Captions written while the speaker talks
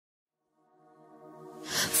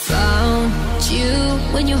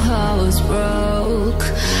when your heart was broke.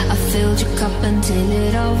 I filled your cup until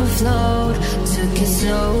it overflowed. Took it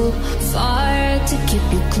so far to keep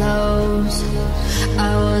you close.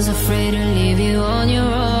 I was afraid to leave you on your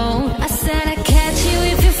own. I said I'd catch you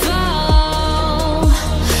if you fall,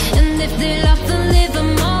 and if they love then leave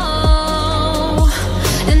them all.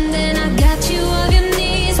 And then I got you off your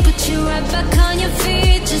knees, put you right back on your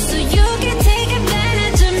feet, just so you can take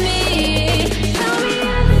advantage of me. Tell me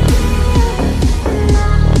I'm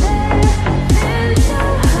not there, been so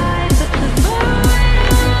high, but the bar went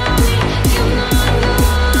on me. You know I'm the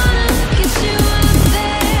one to get you up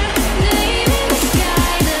there, name in the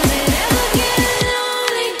sky. Does it ever get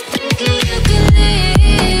lonely, thinking you can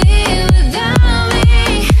live without me,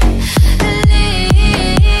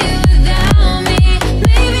 live without me?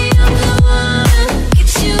 Maybe I'm the one to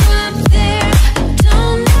get you up there. I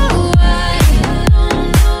don't know why,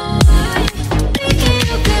 thinking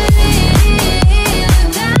you can live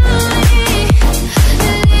without me,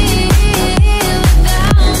 live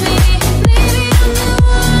without me. Maybe I'm the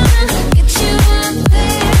one to get you up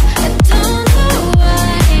there. I don't know why,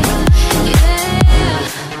 yeah.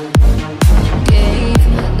 Gave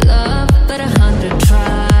love but 100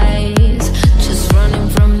 tries, just running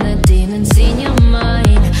from the demons in your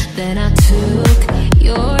mind. Then I took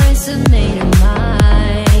yours and made it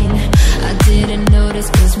mine. I didn't notice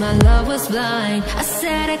cause my love was blind. I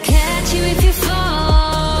said I'd catch you if you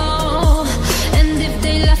fall, and if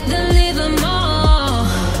they left then leave them all.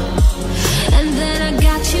 And then I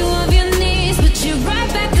got you off your knees, put you right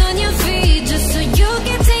back on your feet, just so you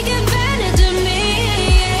can take advantage of me.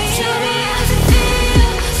 Tell me how to feel,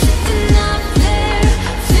 sitting up there,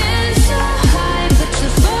 feeling so high, but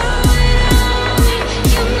you're far away on me.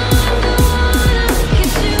 You know I'm the one to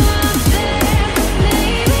get you up there,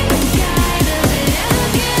 maybe the sky. Does it ever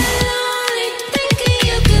get lonely, thinking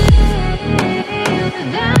you can live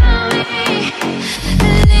without me,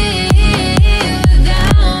 live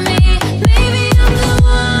without me? Maybe I'm the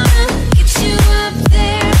one to get you up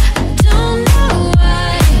there. I don't know why,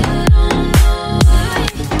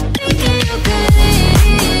 thinking you can live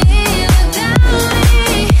without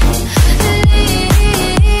me,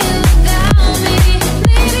 live without me.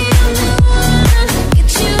 Maybe I'm the one to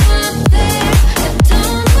get you up there. I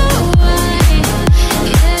don't know why,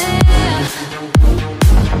 yeah.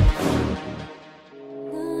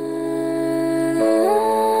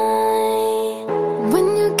 When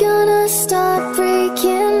you're gonna stop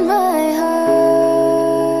breaking my heart?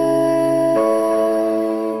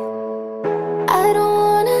 I don't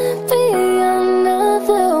wanna be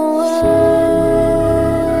another one,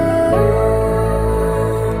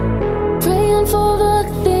 praying for the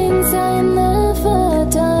things I never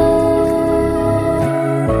done.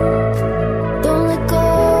 Don't let go,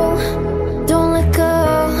 don't let go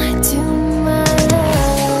to my love.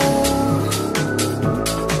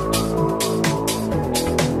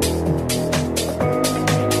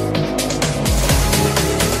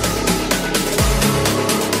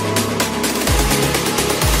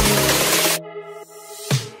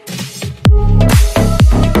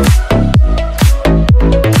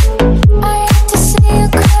 I hate to see you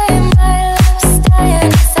cry, my love's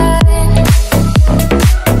dying inside.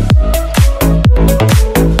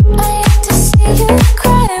 I hate to see you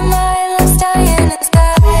cry, my love's dying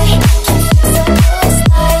inside. So close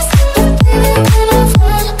eyes, but baby when I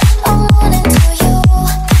run, I run into you.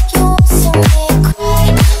 You also make me cry.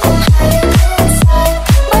 I'm hiding inside,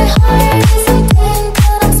 my heart is aching,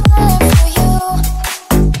 but I'm smiling for you.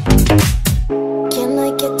 Can I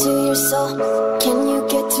get to your soul? Can you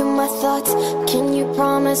get to my thoughts? Can you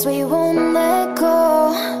promise we won't let go?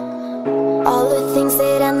 All the things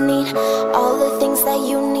that I need, all the things that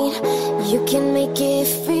you need, you can make it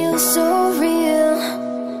feel so real.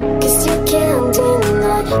 Cause you can't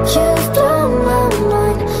deny, you've blown my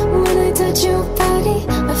mind. When I touch your body,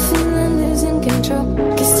 I feel I'm losing control.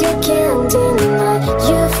 Cause you can't deny,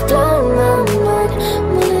 you've blown my mind.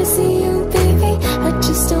 When I see you, baby, I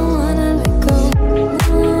just don't wanna let go.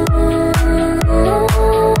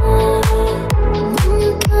 When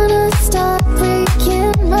you gonna stop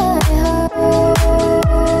breaking my heart?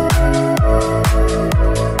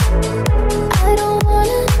 I don't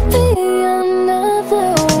wanna be another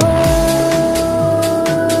one.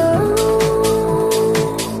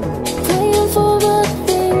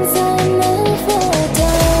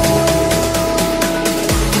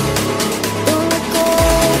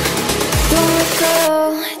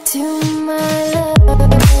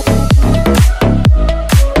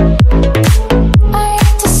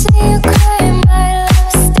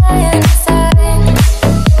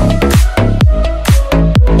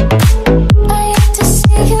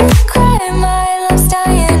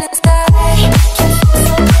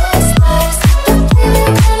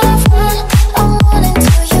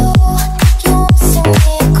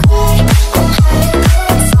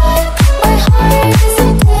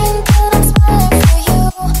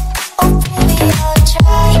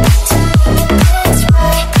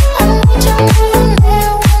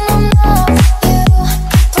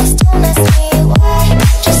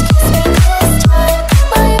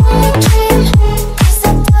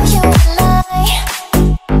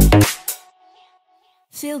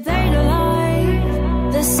 feel buried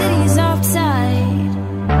alive. The city's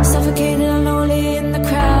uptight, suffocated and lonely in the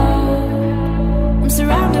crowd. I'm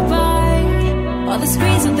surrounded by all the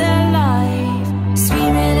screens of their life,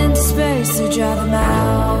 screaming into space to drive them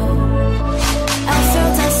out. I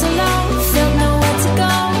felt out so low, felt nowhere to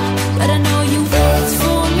go, but I know you wait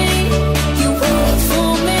for me, you wait for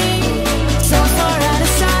me. So far out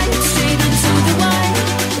of sight, straight into the white,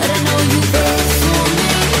 but I know you wait for me.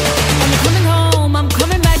 I'm coming home, I'm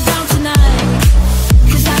coming back down tonight,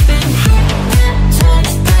 'cause I've been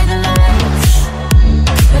hypnotized by the lights.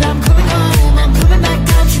 But I'm coming home, I'm coming back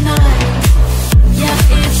down tonight. Yeah,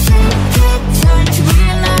 it's time to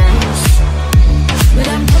realize. But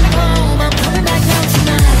I'm coming home, I'm coming back down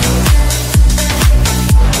tonight.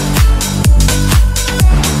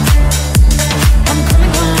 I'm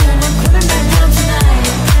coming home, I'm coming back down tonight.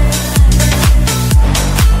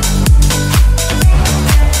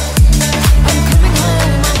 I'm coming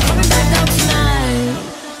home, I'm coming back down tonight.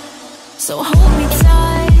 So hold me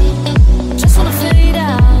tight, just wanna fade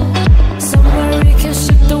out somewhere we can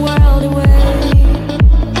ship the world away.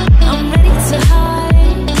 I'm ready to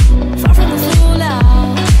hide, far from the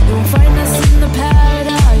fallout. You won't find us in the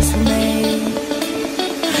paradise we made.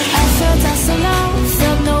 I felt out so low,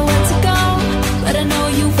 felt nowhere to go, but I know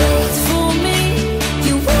you wait for me,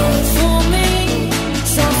 you wait for me.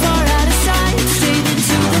 So far out of sight, straight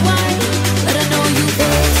into the white, but I know you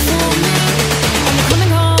wait for me. I'm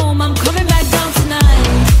coming home, I'm coming back down tonight,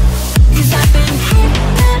 'cause I've been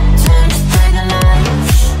hypnotized by the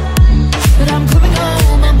lights. But I'm coming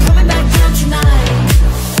home, I'm coming back down tonight.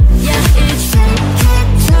 Yeah, it's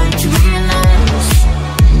time to realize.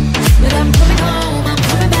 But I'm coming home, I'm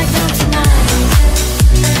coming back down tonight.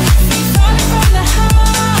 Falling from the high,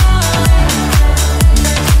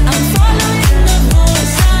 I'm following the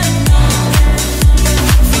voice I know.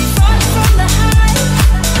 Falling from the high,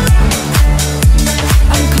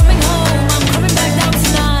 I'm coming home, I'm coming back down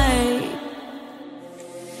tonight.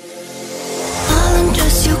 I'll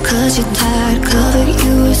undress you 'cause you're tired, cover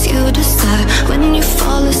you as you decide. When you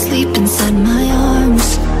fall asleep inside my arms,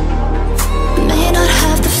 may not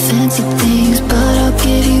have the fancy things, but I'll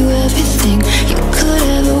give you everything you could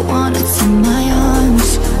ever want. It's in my arms.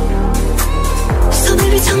 So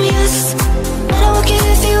baby, tell me yes, and I will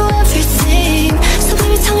give you everything. So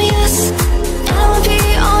baby, tell me yes, and I will be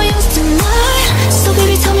all yours tonight. So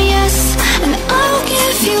baby, tell me yes, and I will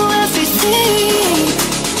give you everything.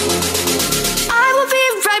 I will be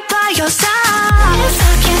right by your side. If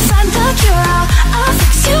I can't find the cure, I'll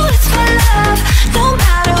fix you with my love. No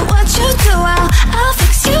matter what you do, I'll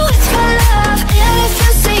fix you with my love. And if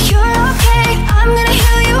you say you're okay, I'm gonna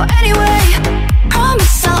heal you anyway.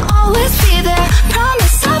 Promise I'll always be there.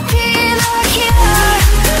 Promise I'll be there here.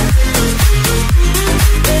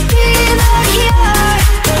 Be there here.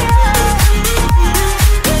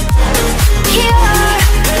 Here.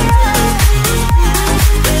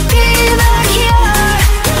 Be there here.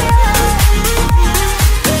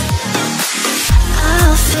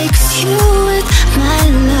 I'll fix you with my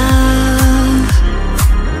love.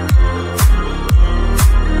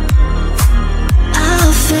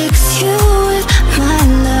 I'll fix you with my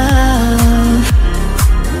love.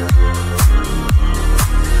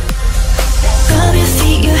 Rub your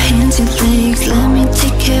feet, your hands, your legs. Let me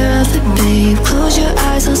take care of it, babe. Close your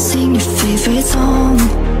eyes, I'll sing your favorite song.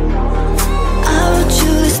 I wrote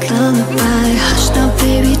you this lullaby. Hush now,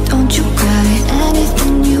 baby, don't you cry.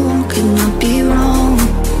 Anything you want could not be wrong.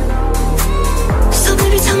 So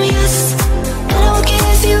baby, tell me yes, and I will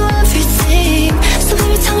give you everything. So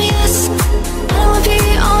baby, tell me yes, and I will be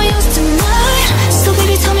all yours tonight. So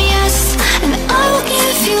baby, tell me yes, and I will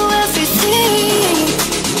give you everything.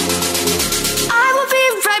 I will be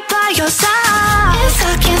right by your side. If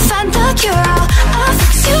I can't find the cure, I'll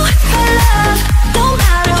fix you with my love. No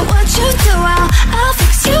matter what you do, I'll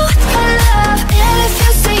fix you with my love. And if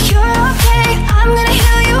you say you're okay, I'm gonna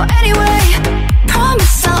heal you anyway.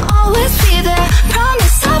 Promise I'll always be there.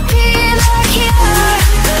 Promise I'll be there here.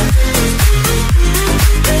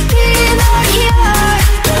 Be there here.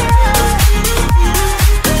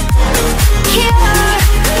 Here.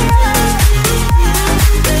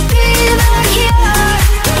 Be there here.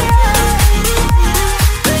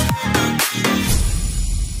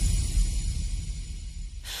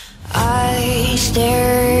 I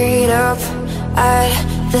stared up at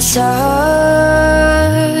the sun,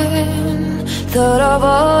 thought of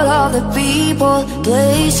all of the people,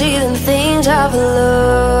 places and things I've loved.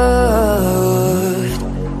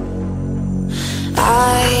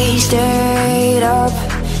 I stayed up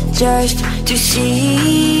just to see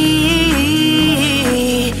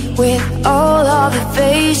with all of the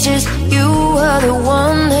faces you were are the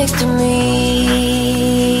one next to me.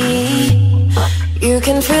 You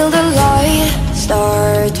can feel the light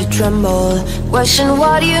start to tremble. Question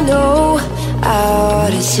what you know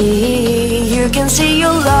out at sea. You can see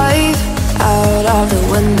your life out of the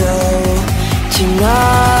window tonight.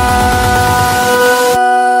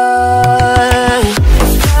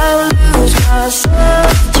 If I lose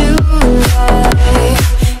myself tonight,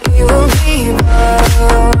 you will be by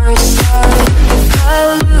your side. If I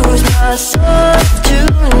lose myself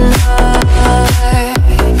tonight,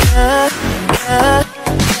 yeah, yeah, yeah.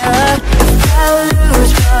 If I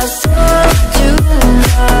lose myself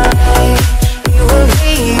tonight, it will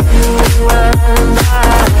be you and I.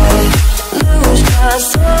 Lose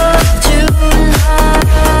myself tonight.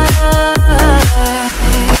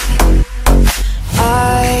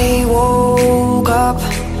 I woke up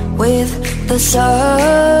with the sun.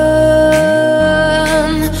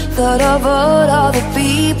 Thought of all other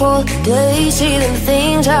people, they see the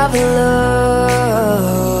things I've loved.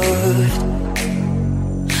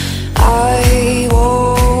 I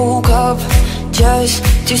woke up just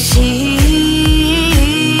to see,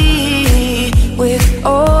 with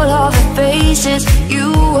all of the faces,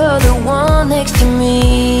 you were the one next to me.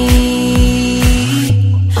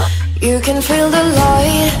 You can feel the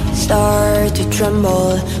light start to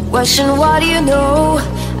tremble. Question what you know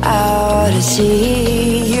out at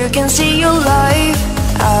sea. You can see your life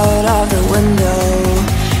out of the window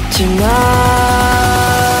tonight.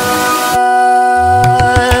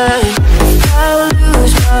 If I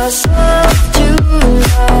lose myself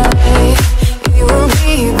tonight, it will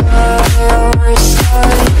be by your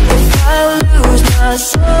side. If I lose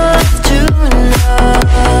myself tonight,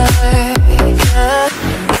 yeah, yeah,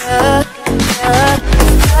 yeah.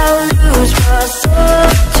 If I lose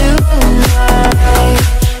myself tonight,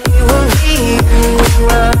 it will be you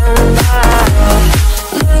and I.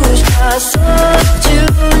 Lose myself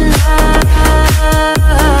tonight.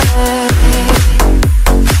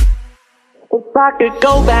 If I could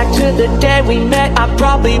go back to the day we met, I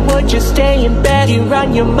probably would just stay in bed. You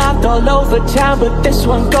run your mouth all over town, but this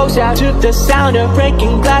one goes out to the sound of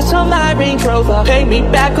breaking glass on my Range Rover. Pay me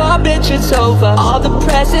back, oh bitch, it's over. All the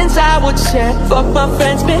presents I would send, fuck my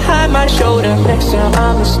friends behind my shoulder. Next time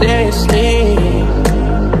I'ma stay asleep,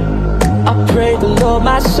 I pray the Lord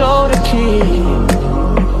my soul to keep.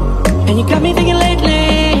 And you got me thinking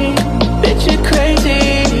lately, bitch, you're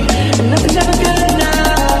crazy, and nothing's ever good enough.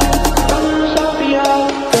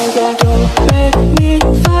 Don't make me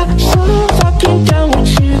fuck, so fucking done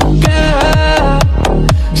with you, girl.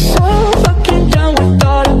 So fucking done with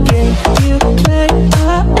all the games you play. I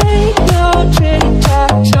ain't no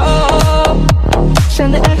tic-tac-toe.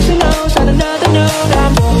 Send the X and O's on another note. I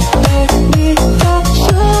won't make me fuck,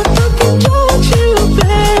 so fucking done with you,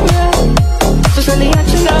 baby. So send the X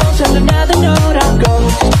and O's on another note. I'm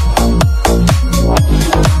ghost.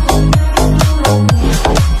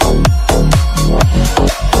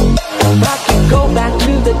 I could go back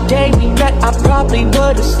to the day we met, I probably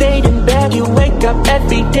would've stayed in bed. You wake up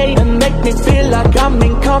every day to make me feel like I'm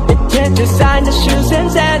incompetent. Design the shoes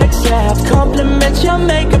and accept compliments, your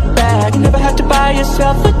makeup bag. You never had to buy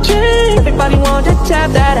yourself a drink. Everybody wanted to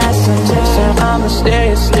tap that ass and next time I'ma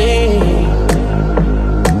stay asleep,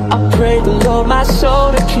 I pray the Lord my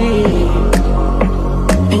soul to keep.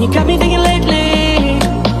 And you got me thinking lately,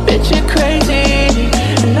 bitch, you're crazy,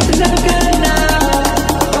 and nothing's ever good enough.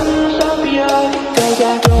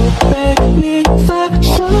 Don't make me fuck,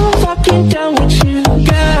 so fucking done with you,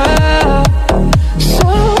 girl. So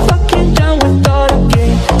fucking done with all the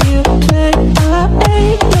games you play. I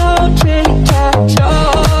ain't no tic-tac-toe.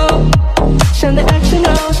 Send the X and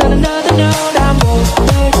O's on another note. I won't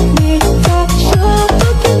make me fuck, so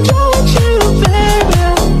fucking done with you, baby.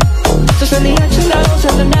 So send the X and O's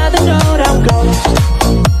on another note. I'm ghost.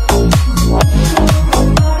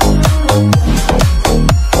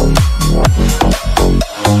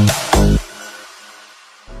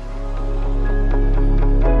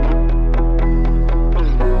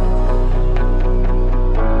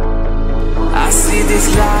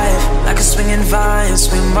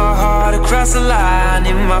 Swing my heart across the line.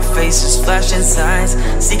 In my face is flashing signs.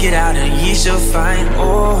 Seek it out and ye shall find.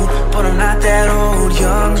 Old, but I'm not that old.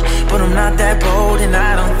 Young, but I'm not that bold. And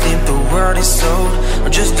I don't think the world is sold.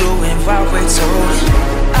 I'm just doing what we're told.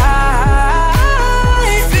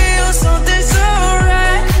 I feel something so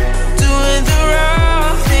right, doing the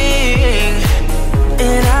wrong thing.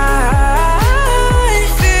 And I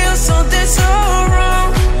feel something so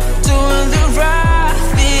wrong, doing the right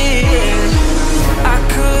thing. I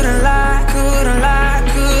couldn't lie, couldn't lie,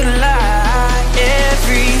 couldn't lie.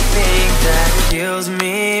 Everything that kills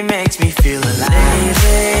me makes me feel alive.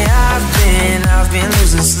 Lately I've been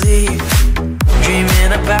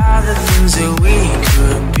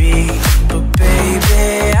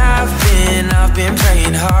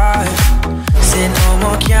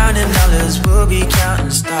dollars, we'll be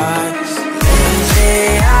counting stars.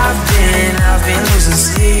 Lately I've been losing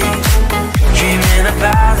sleep, dreaming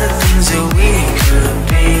about the things that we could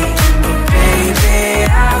be. But baby,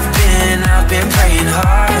 I've been praying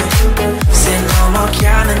hard. Said no more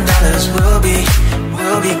counting dollars, we'll be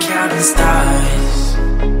counting stars.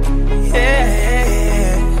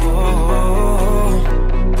 Yeah, oh.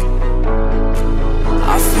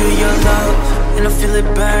 I feel your love and I feel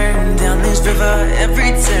it burn down this river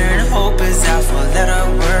every turn. Hope is our four-letter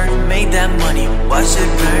word. Made that money, watch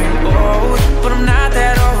it burn. Oh, but I'm not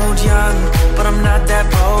that old, young, but I'm not that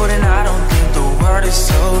bold, and I don't think the word is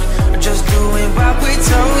sold. We're just doing what we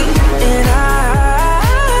told, and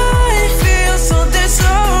I feel something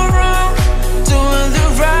so wrong, doing the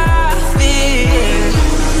right thing.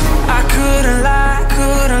 I couldn't lie,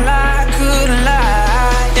 couldn't lie, couldn't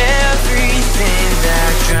lie. Everything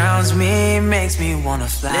that drowns me makes me wanna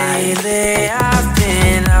fly. Lately I've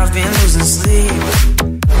been losing sleep,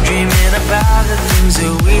 dreaming about the things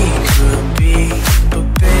that we could be. But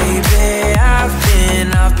baby, I've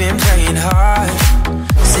been praying hard.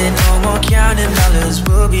 Said no more counting dollars,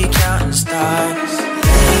 we'll be counting stars.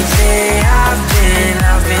 Lately I've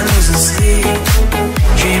been losing sleep,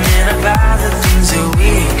 dreaming about the things that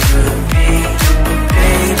we could be. But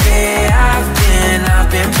baby, I've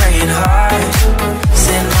been praying hard.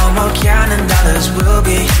 Said no more counting dollars, we'll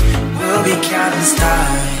be counting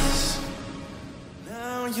stars.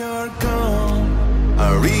 Now you're gone,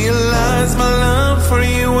 I realize my love for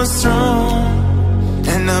you was strong,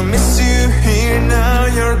 and I miss you here. Now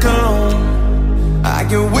you're gone, I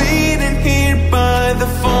get waiting here by the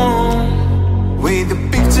phone, with the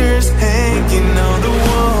pictures hanging on the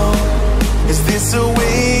wall. Is this the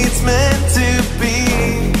way it's meant to be?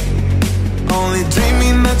 Only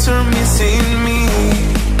dreaming that you're missing me.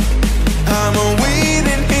 I'm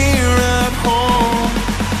waiting here at home,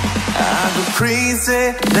 I go crazy,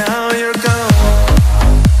 now you're gone.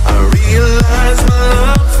 I realize my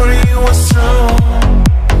love for you was strong,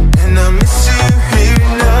 and I miss you here,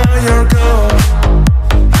 now you're gone.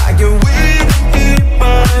 I get waiting here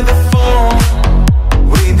by the phone,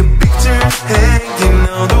 with the pictures hanging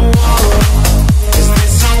on the wall. Is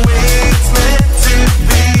this the way it's meant to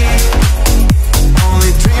be?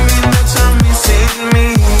 Only dreaming that you're missing me.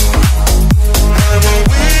 I'm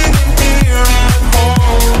waiting here at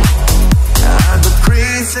home, I go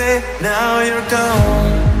crazy, now you're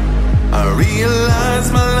gone. I realize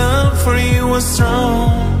my love for you was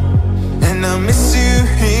strong, and I miss you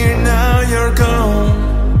here, now you're gone.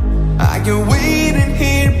 I get waiting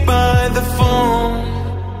here by the phone,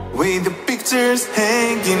 with the pictures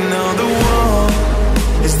hanging on the wall.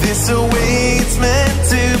 Is this the way it's meant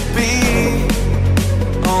to be?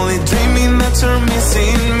 Only dreaming that you're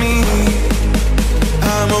missing me.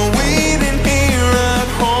 I'm waiting here at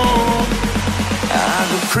home, I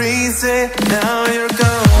go crazy, now you're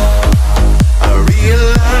gone. I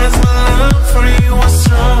realize my love for you was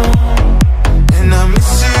strong, and I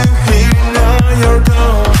miss you here, now you're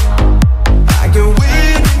gone. I get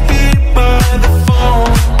waiting here by the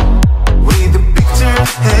phone, with the picture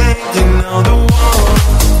hanging on the wall.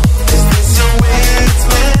 Is this the way it's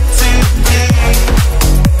meant to be?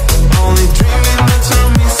 Only dreaming that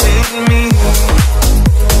you're missing me.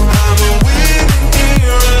 I'm waiting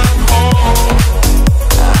here at home,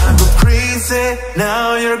 I go crazy, now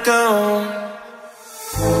you're gone.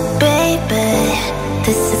 Baby,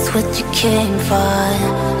 this is what you came for.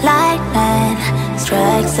 Lightning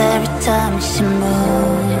strikes every time she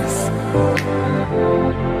moves,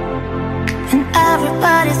 and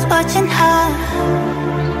everybody's watching her.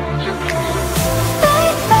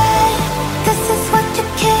 Baby, this is what you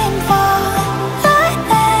came for.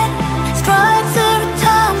 Lightning strikes every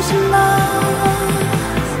time she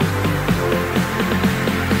moves,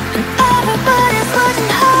 and everybody's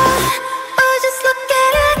watching her. Oh, just look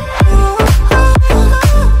at it.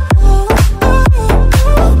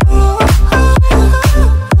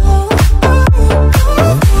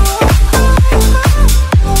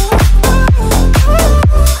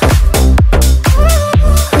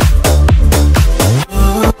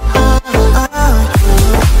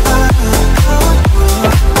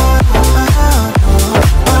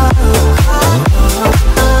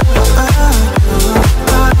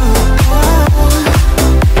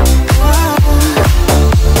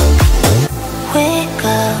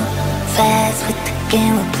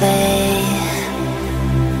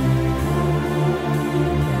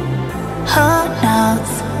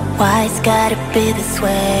 Why it's gotta be this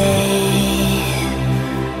way?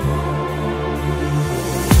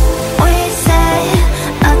 We say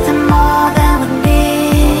nothing more than we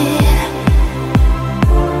need.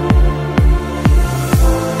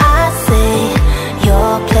 I say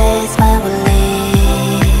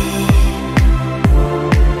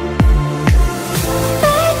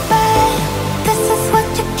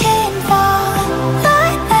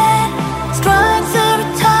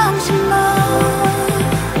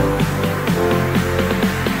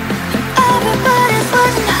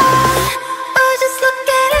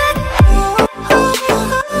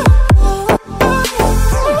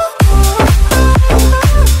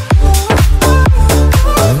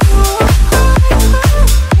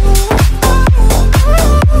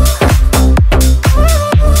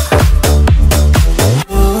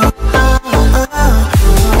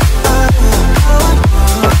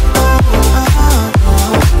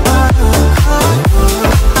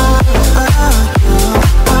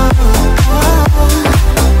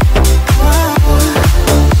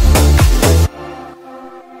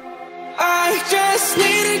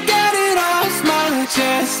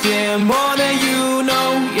than you know,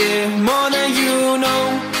 yeah, more than you know.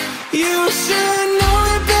 You should know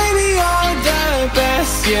it, baby, you're the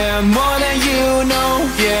best, yeah, more than you know,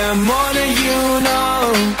 yeah, more than you know.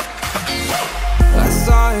 I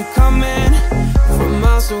saw it coming from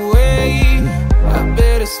miles away. I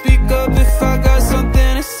better speak up if I got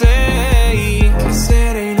something to say, 'cause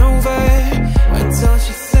it ain't over until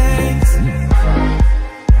she sings.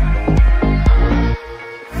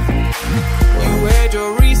 You had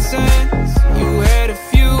your reasons, you had a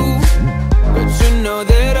few, but you know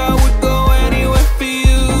that I would go anywhere for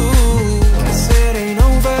you, 'cause it ain't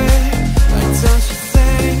over until she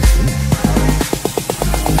sings.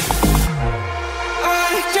 I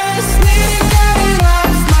just need to get it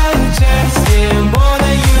off my chest, yeah, more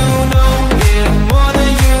than you know, yeah, more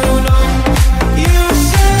than you know. You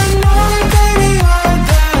should know it, baby, you're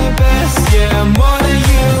the best, yeah, more than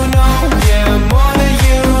you know, yeah, more than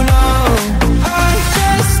you know. I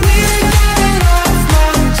just need to get it off my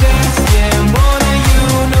chest, yeah, more than you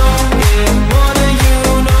know, yeah, more than you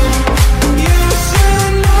know. You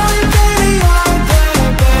should know it, baby, you're the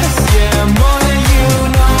best, yeah, more than you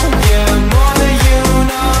know, yeah, more than you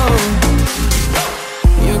know.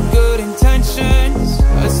 Your good intentions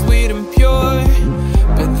are sweet and pure,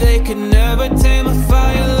 but they could never tame a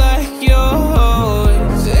fire like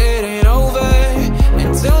yours. It ain't over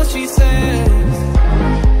until she says,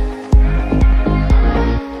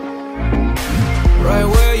 right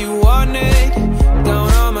where you want it, down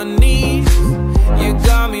on my knees. You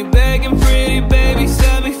got me begging, pretty baby,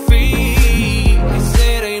 set me free. 'Cause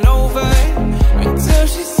it ain't over until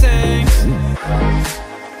she sings.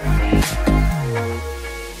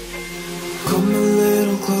 Come a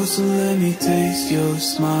little closer, let me taste your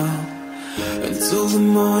smile, until the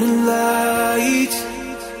morning light.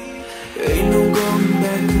 Ain't no going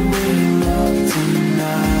back the way you look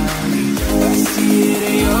tonight. I see it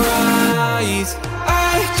in your eyes.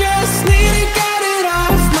 I just need to get it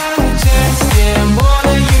off my chest, yeah, more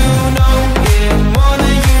than you know, yeah, more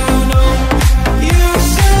than you know. You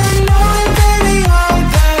should know it, baby, you're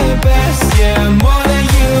the best, yeah, more than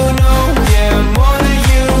you know, yeah, more than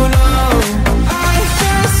you know. I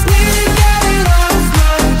just need to get it off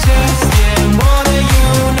my chest, yeah, more than you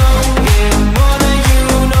know, yeah, more than you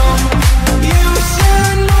know. You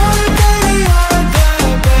should know it, baby, you're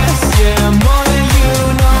the best, yeah, more than you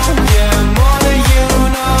know, yeah, more than you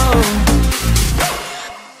know.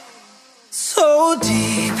 So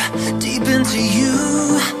deep, deep into you,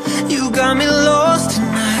 you got me lost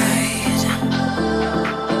tonight.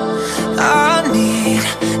 I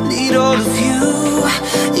need all of you,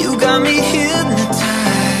 you got me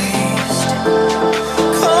hypnotized.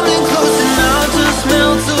 Coming closer now, just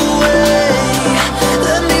melt away.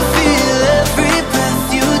 Let me feel every breath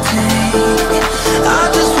you take. I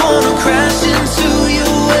just wanna crash into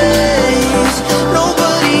your waves.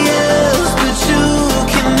 Nobody else but you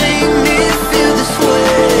can make me feel this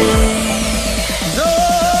way. No,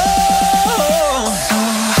 so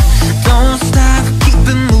don't stop, keep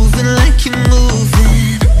it moving like you're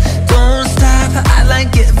moving. Don't stop, I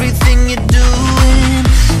like everything you're doing.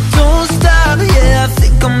 Don't stop, yeah, I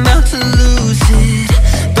think I'm about to lose it.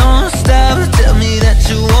 Don't stop, tell me that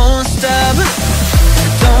you won't stop.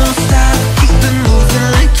 Don't stop, keep it moving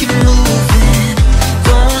like you're moving.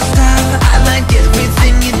 Don't stop, I like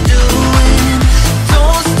everything you're doing.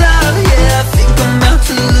 Don't stop, yeah, I think I'm about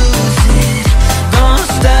to lose it. Don't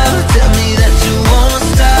stop, tell me that you won't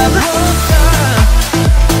stop. Won't stop.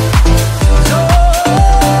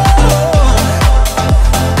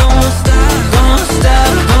 Don't stop, don't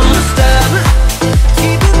stop, don't stop.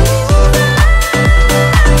 Keep it moving.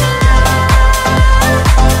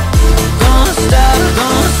 Don't stop,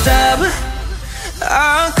 don't stop.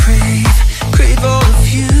 I crave all of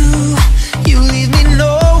you. You leave me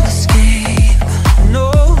no escape, no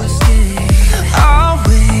escape. I'll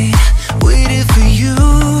waited for you.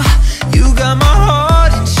 You got my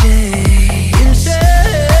heart in chains.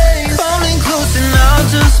 Coming closer now,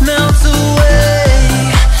 just melt away.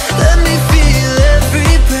 Let me feel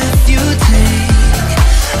every breath you take.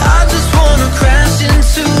 I just wanna crash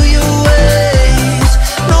into your waves.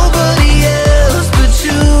 Nobody else but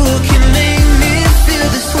you can make me feel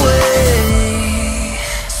this way.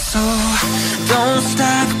 So don't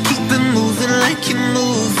stop, keep it moving like you're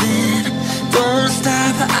moving. Don't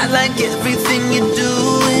stop, I like everything you're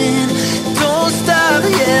doing. Don't stop,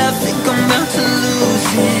 yeah, I think I'm about to lose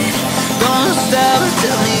it. Don't stop,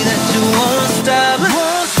 tell me that you won't stop.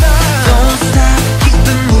 Won't stop. Don't stop, keep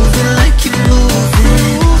it moving like you're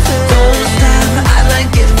moving. Don't stop, I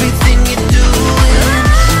like everything you're doing.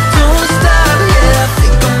 Don't stop, yeah, I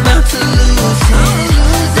think I'm about to lose it.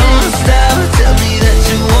 Don't stop, tell me that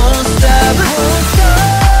you won't stop.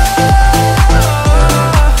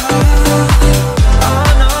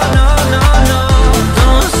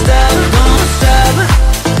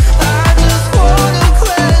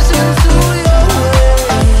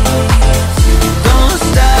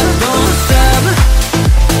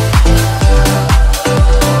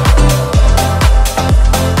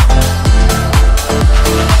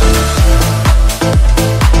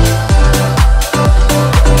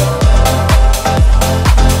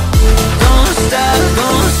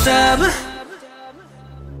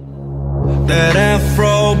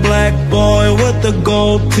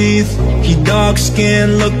 teeth. He dark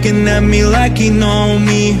skinned, looking at me like he know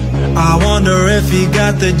me. I wonder if he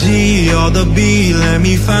got the G or the B. Let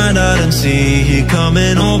me find out and see. He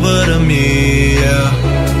coming over to me, yeah.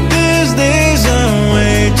 These days I'm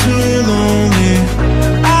way too lonely.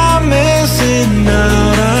 I'm missing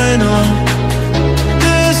out, I know.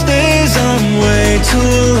 These days I'm way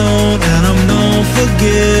too alone, and I'm known for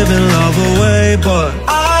giving love away, but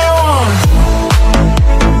I want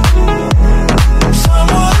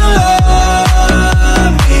someone to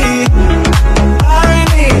love me. I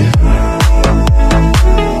need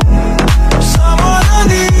someone who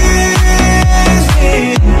needs me.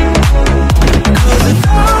 'Cause it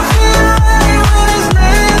don't feel right when it's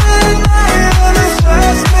late at night and it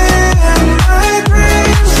stress me in my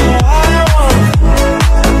dreams. So I want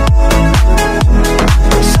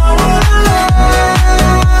someone to love.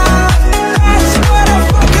 That's what I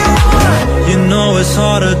fucking want. You know it's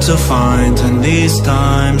harder to find in these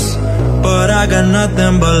times, but I got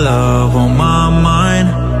nothing but love on my mind.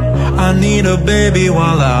 I need a baby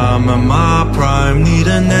while I'm in my prime. Need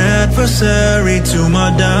an adversary to my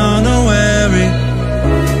down and weary.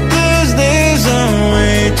 These days I'm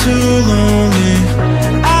way too lonely.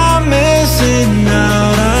 I'm missing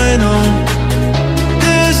out, I know.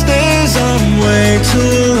 These days I'm way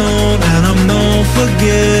too alone, and I'm known for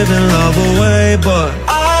giving love away, but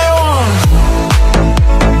I want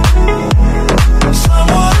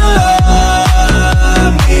someone to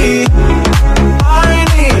love me. I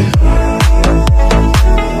need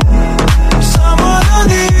someone who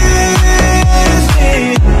needs me.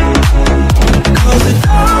 'Cause it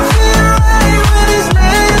don't feel right when it's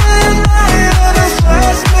late at night and it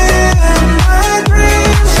stress me in my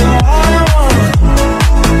dreams. So I want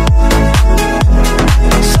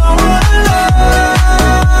someone to love.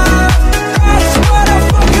 That's what I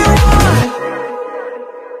fucking want.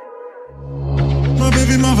 My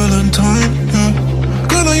baby, my Valentine, yeah.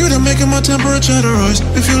 Girl, are you that making my temperature rise?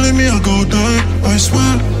 If you leave me, I'll go die, I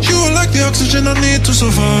swear. You are like the oxygen I need to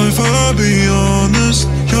survive, I'll be honest.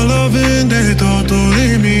 Your loving, they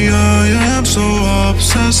totally me, I am so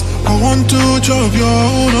obsessed. I want to drop your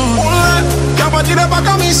hold on. Won't let, ya bati de pa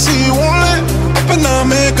me see, won't let. Up and I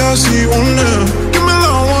make I see, won't let. Give me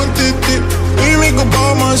love, want it. You make go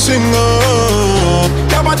buy my singer.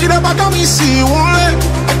 Ya bati de pa me see, won't let.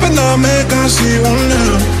 Up and I make I see, won't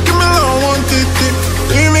let. Give me love, want it.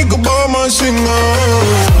 You make go buy my singer.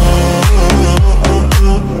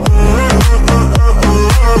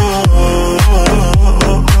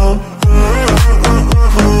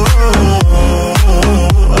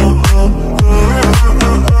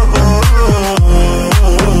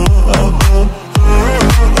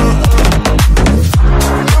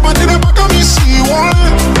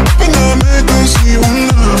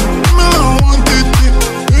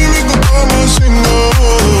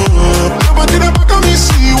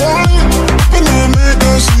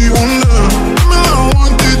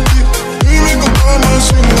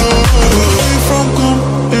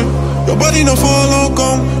 No follow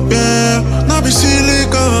come, yeah. Now be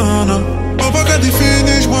silicone. Papa got the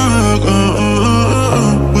finish work.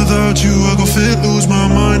 Without you, I go fit lose my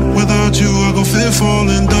mind. Without you, I go fit fall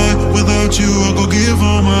and die. Without you, I go give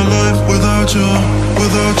all my life. Without you,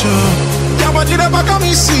 without you. Yeah, but you never come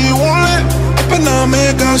me see, won't let. Up and I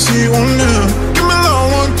make I see, won't let. Give me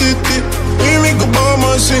love, want it. You make go buy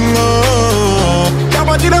my singer. Yeah,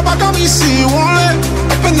 but you never come me see, won't let.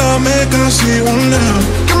 Up and I make I see, won't let.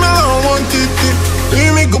 Give me love, want it.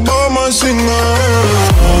 You make go buy my singer.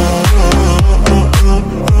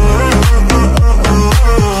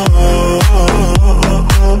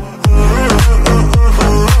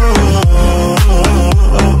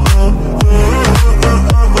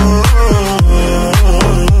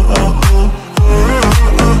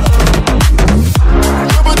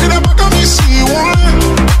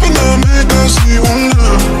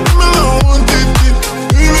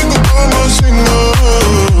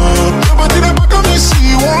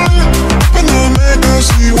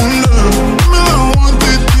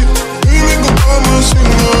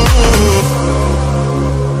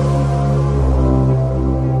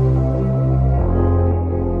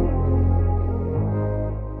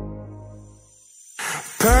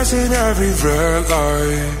 Passing every red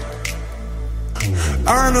light,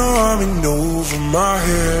 I know I'm in over my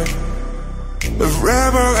head. A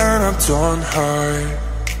rebel and I'm done high.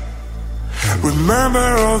 Remember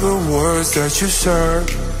all the words that you said.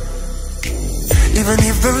 Even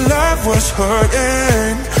if the love was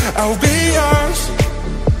hurting, I'll be yours,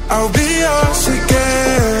 I'll be yours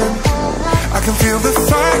again. I can feel the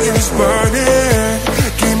fire's burning,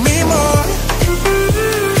 give me more.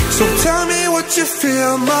 So tell me what you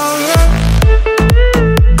feel, my love.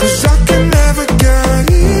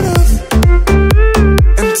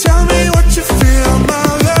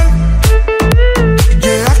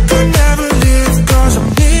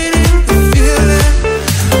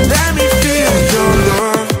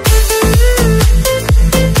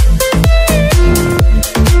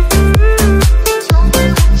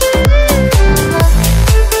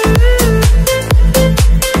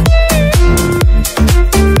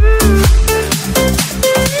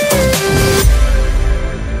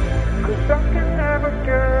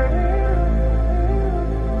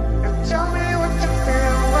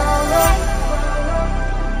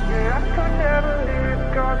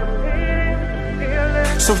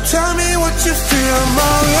 So tell me what you feel,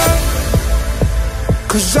 my love,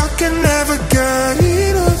 'cause I can never get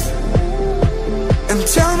enough. And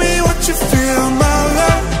tell me what you feel, my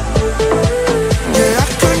love. Yeah, I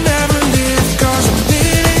could never leave, 'cause I'm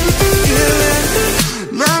needing the feeling.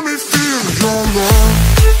 Let me feel your love,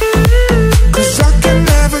 'cause I can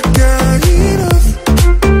never get enough.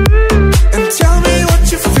 And tell me what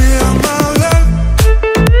you feel, my love.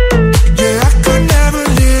 Yeah, I could never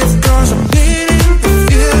leave, 'cause I'm needing the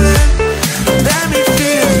feeling. Let me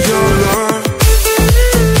feel your love.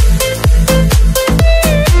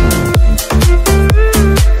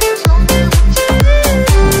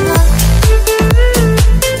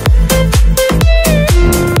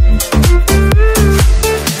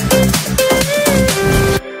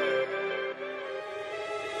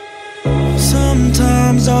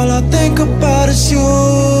 Sometimes all I think about is you.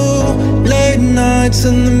 Late nights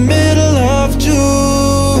in the middle of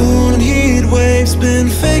June. Heat waves been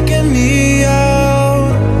faking me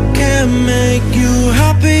out. Can't make you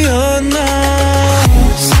happier now.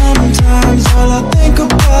 Sometimes all I think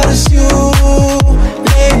about is you.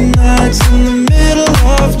 Late nights in the middle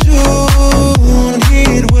of June.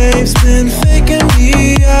 Heat waves been faking me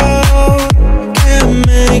out. Can't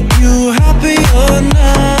make you happier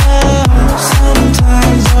now.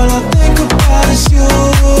 Sometimes all I think about is you.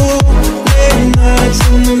 Late nights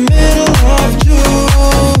in the middle of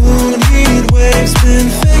June. Heat waves been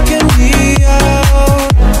faking me out.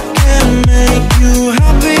 Can't make you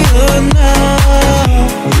happier now.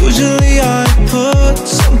 Usually I put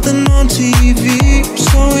something on TV,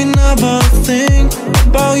 so we never think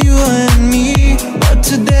about you and me. But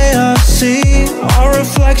today I see our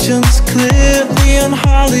reflections clearly in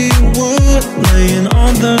Hollywood, laying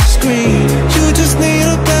on the screen. You just need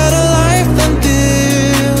a better life than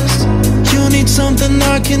this. You need something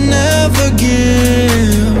I can never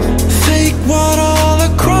give. Fake water all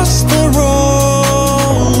across the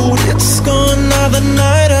road. It's gone now, the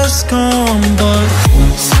night has come. But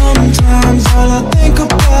sometimes all I think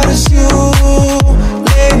about is you.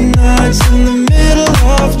 Late nights in the middle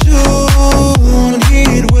of June.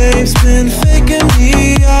 Heat waves been faking me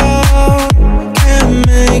out. Can't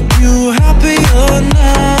make you happier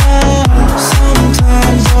now.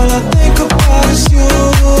 Sometimes all I think about is you.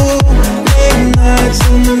 Late nights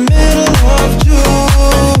in the middle of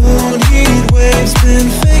June. Heat waves been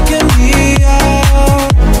faking me out.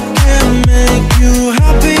 Can't make you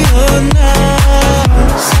happier now.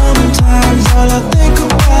 Sometimes all I think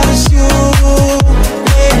about is you.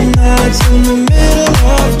 Late nights in the middle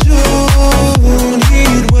of June.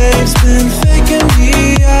 Heat waves been faking me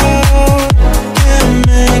out. Can't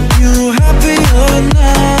make you happier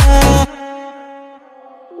now.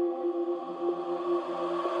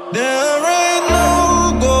 There ain't no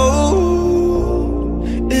gold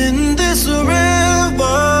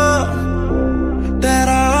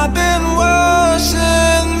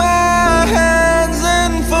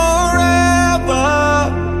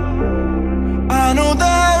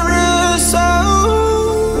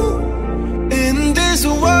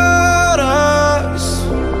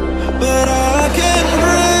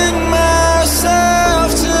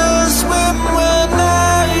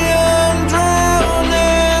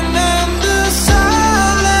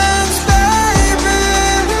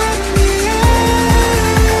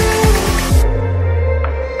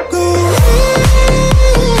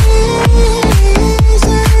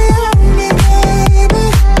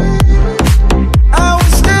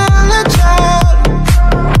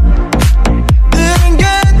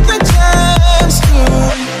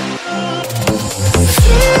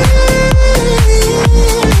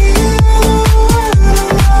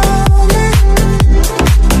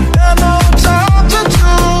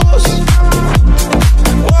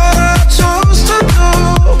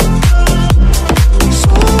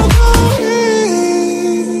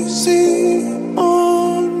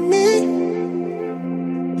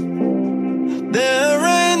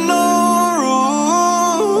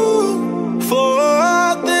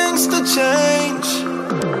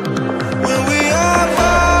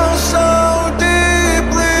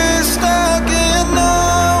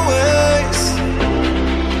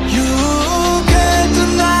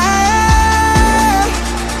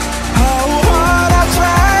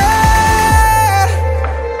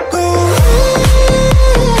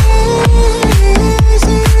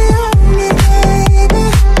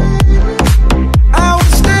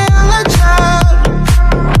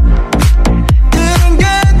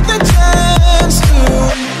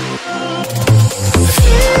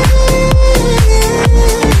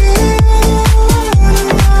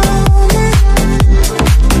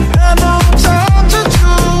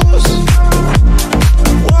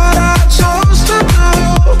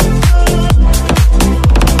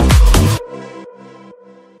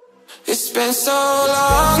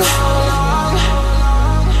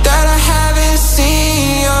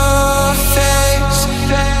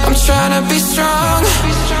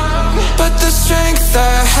the strength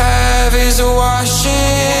I have is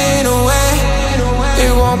washing away.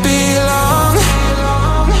 It won't be long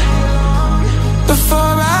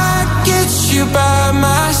before I get you by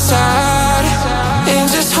my side and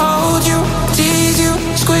just hold you, tease you,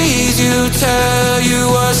 squeeze you, tell you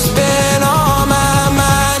what's been on my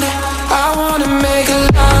mind. I wanna make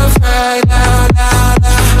love right now, now,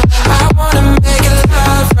 now. I wanna make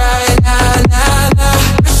love right now, now, now.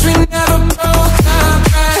 Wish we never broke up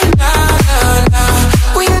right now, now, now.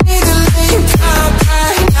 We need to link up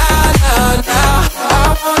right now, now, now. I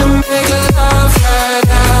wanna make love right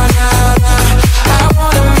now, now, now. I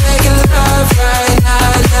wanna make love right now,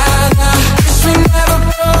 now, now. Wish we never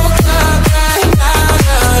broke up right now,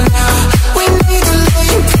 now, now. We need to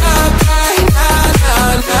link up right now, now,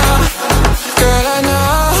 now. Girl, I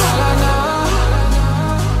know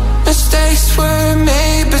mistakes were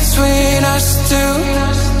made between us two,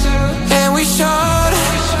 and we showed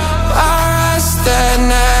our eyes that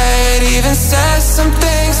night. Even said some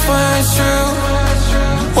things weren't true.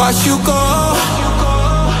 Watch you go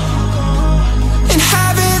and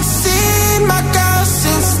haven't seen my girl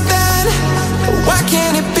since then. Why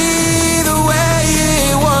can't it be the way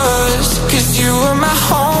it was? 'Cause you were my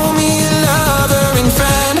homie, lover and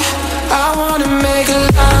friend. I wanna make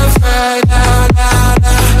love right now, now,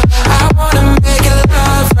 now. I wanna make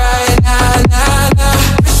love right now, now, now.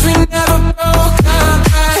 Wish we never broke up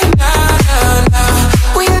right now, now, now.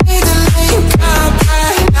 We need to link up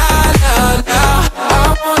right now, now, now. I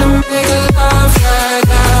wanna make love right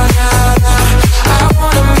now, now, now. I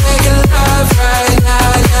wanna make love right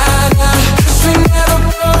now, now, now. Wish we never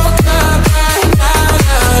broke up right now,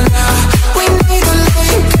 now, now. We need to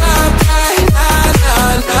link up right now, now,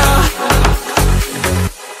 now.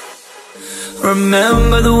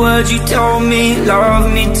 Remember the words you told me, love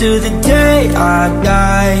me to the day I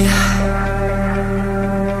die.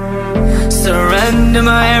 Surrender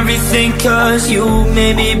my everything, 'cause you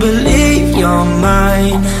made me believe you're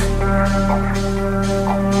mine.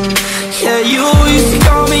 Yeah, you used to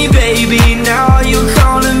call me baby, now you're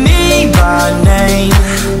calling me by name.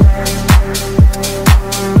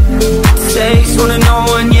 Stakes wanna know,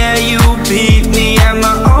 and yeah, you beat me at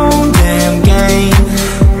my own damn game.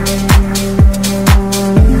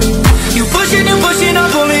 You pushing, I'm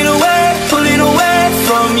pulling away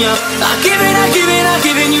from you. I give it,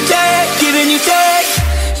 you take, giving you take.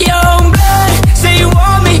 Young blood, say you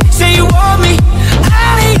want me,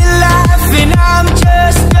 out of your life, and I'm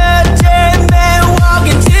just a dead man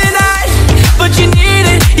walking tonight. But you need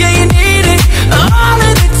it, yeah, you need it, all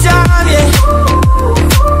of the time, yeah.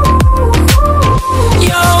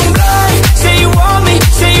 Young blood, say you want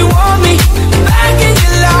me, back in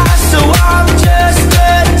your life, so I'm just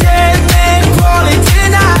a dead man crawling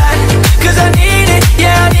tonight. 'Cause I need it,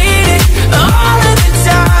 yeah, I need it, all of the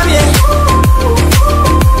time, yeah.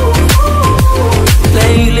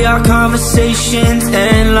 Lately our conversations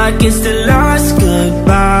end like it's the last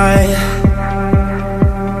goodbye.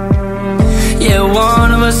 Yeah,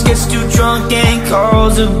 one of us gets too drunk and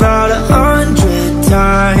calls about 100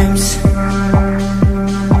 times.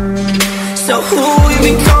 So who we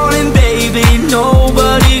been calling, baby?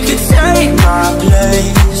 Nobody could take my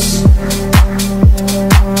place.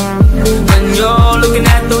 When you're looking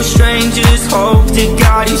at those strangers, hope to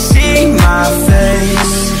God you see my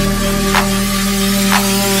face.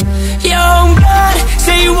 Young blood,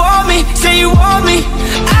 say you want me,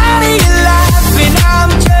 out of your life, and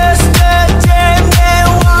I'm just a dead man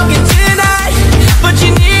walking tonight. But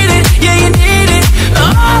you need it, yeah, you need it,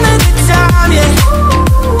 all of the time, yeah.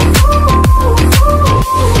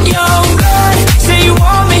 Young blood, say you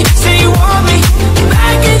want me,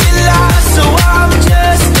 back in your life, so I'm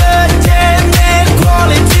just a dead man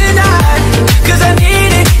crawling tonight. 'Cause I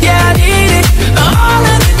need it, yeah, I need it, all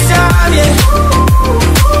of the time, yeah.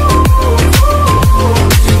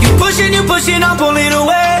 You pushing, I'm pulling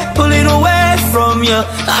away from you.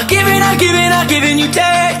 I giving you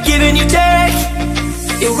take, giving you take.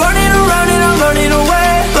 You're running around and I'm running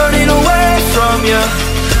away from you,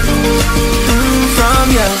 from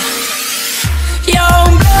you.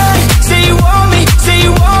 Young blood, say you want me,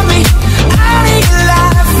 out of your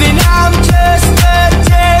life, and I'm just a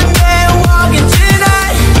dead man walking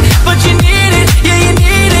tonight. But you need it, yeah, you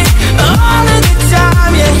need it, all of the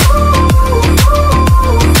time, yeah.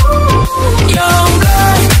 Young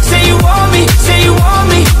blood, say you want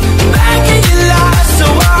me, back in your life, so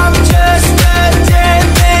I'm just a dead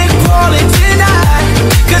man crawling tonight.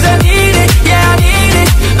 'Cause I need it, yeah, I need it,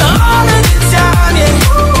 all of the time, yeah.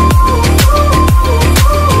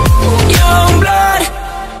 Young blood.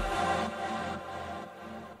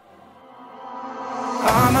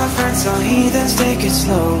 All my friends are heathens, take it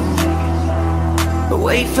slow.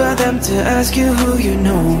 Wait for them to ask you who you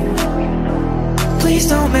know. Please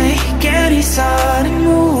don't make any sudden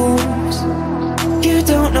moves. You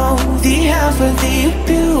don't know the half of the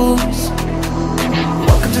abuse.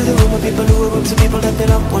 Welcome to the room of people who are rooms of people that they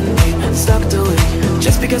don't one day stop doing.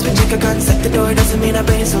 Just because we check a concept the door doesn't mean our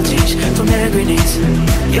brains will change from hand grenades.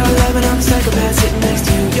 You're loving on the psychopath sitting next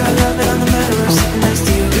to you. You're loving on the murderer sitting next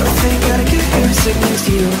to you. You don't think gotta get here sitting next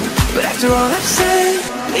to you. But after all I've said,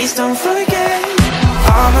 please don't forget,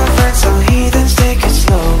 all my friends are heathens, take it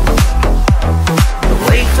slow.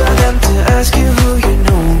 Wait for them to ask you who you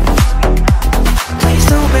know. Please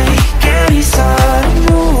don't make any sudden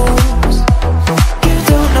moves. You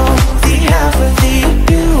don't know the half of the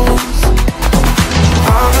abuse.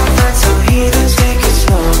 All my friends are heathens, take it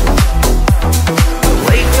slow.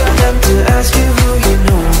 Wait for them to ask you who you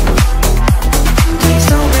know. Please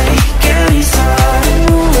don't make any sudden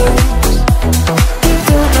moves. You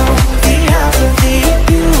don't know the half of the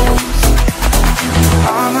abuse.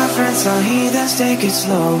 All my friends are heathens, take it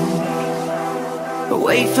slow.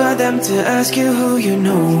 Wait for them to ask you who you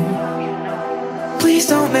know. Please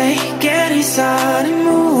don't make any sudden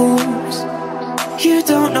moves. You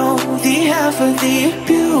don't know the half of the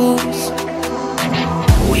abuse.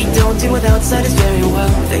 We don't deal with outsiders very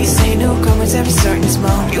well. They say newcomers have a certain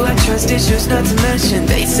smell. You have trust issues, not to mention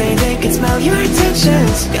they say they can smell your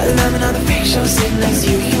intentions. Got loving on the fake show sitting next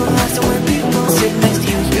to you. You don't have to when people sitting next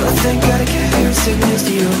to you. You don't think gotta get here sitting next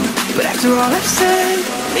to you. But after all I've said,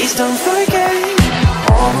 please don't forget,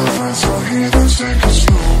 all my friends are heathens, take it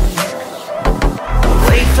slow.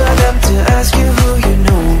 Wait for them to ask you who you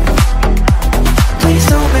know. Please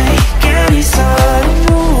don't make any sudden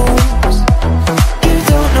moves. You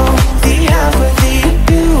don't know the half of the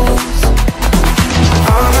abuse.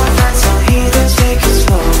 All my friends are heathens, take it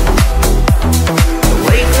slow.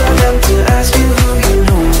 Wait for them to ask you who you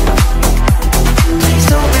know. Please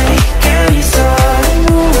don't make any sudden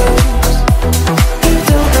moves. You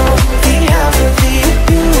don't know the half of the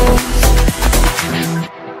abuse.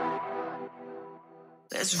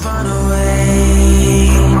 Let's run away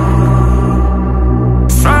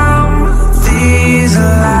from these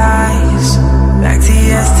lies, back to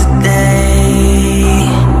yesterday.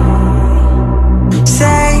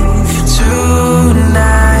 Safe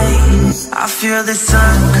tonight. I feel the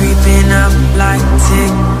sun creeping up like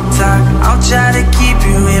tick-tock. I'll try to keep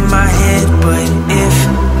you in my head, but if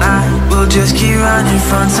not, we'll just keep running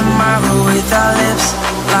from tomorrow with our lips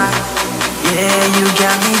locked. Yeah, you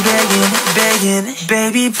got me begging, begging,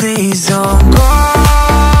 baby, please don't go.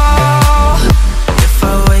 If I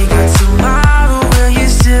wake up tomorrow, will you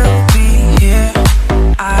still be here?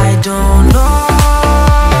 I don't know.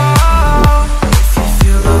 If you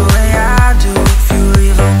feel the way I do, if you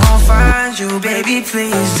leave, I'm gon' find you. Baby,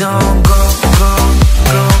 please don't go, go,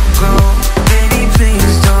 go, go. Baby,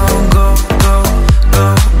 please don't go, go, go,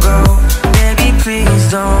 go. Baby, please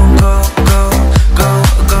don't go, go, go,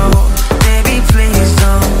 go.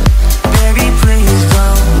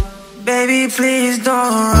 Baby, please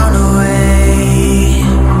don't run away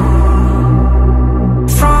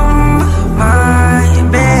from my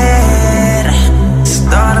bed.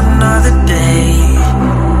 Start another day.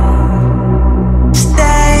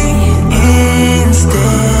 Stay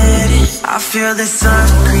instead. I feel the sun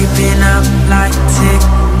creeping up like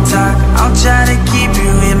tick-tock. I'll try to keep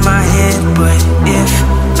you in my head, but if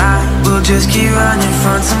not, we'll just keep running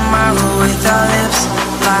from tomorrow with our lips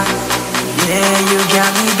locked. Yeah, you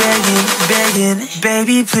got me begging, begging,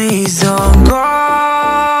 baby, please don't go.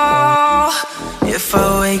 If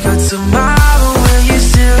I wake up tomorrow, will you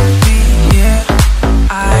still be here?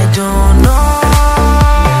 I don't know.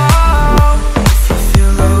 If you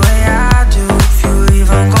feel the way I do, if you leave,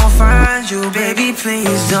 I'm gon' find you. Baby,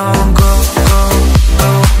 please don't go, go,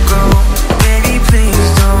 go, go. Baby, please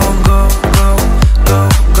don't go, go, go,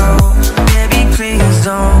 go. Baby, please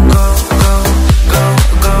don't go, go, go,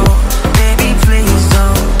 go.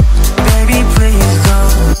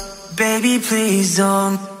 Baby, please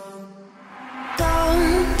don't.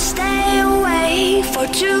 Don't stay away for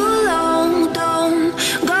too long. Don't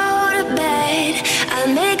go to bed.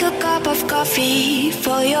 I'll make a cup of coffee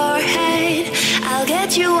for your head. I'll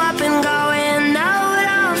get you up and going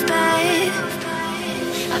out of bed.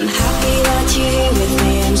 I'm happy that you're here with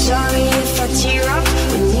me. I'm sorry if I tear up.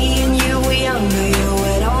 When me and you were younger, you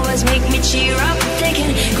would always make me cheer up.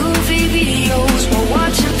 Taking goofy videos while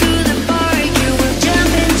watching through the park. You would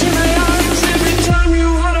jump into my arms every time you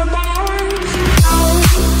had a bar. Don't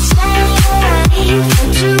stay away for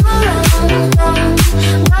too long. Don't go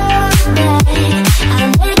to bed.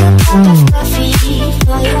 I'll make a cup of coffee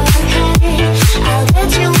for your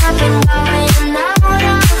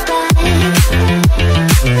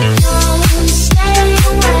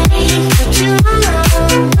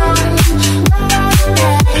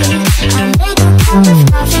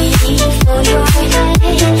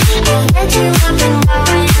I let you up and go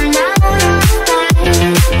and now I'm back.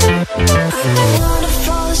 I don't wanna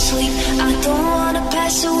fall asleep, I don't wanna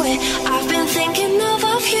pass away. I've been thinking of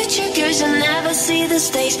our future, cause I never see the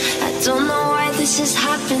stakes. I don't know why this has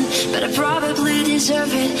happened, but I probably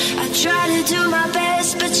deserve it. I try to do my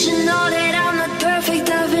best, but you know that I'm not perfect.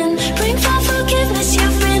 I've been praying for forgiveness,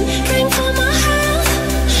 you've been praying for my health.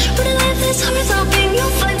 When I let this heart hoping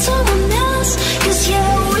you'll find someone else. Cause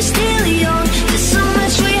yeah, we're still young, there's so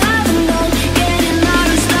much we haven't done. Getting out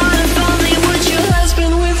of start, if only would your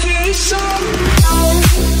husband with you. So don't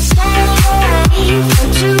stay away for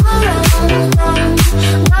too long,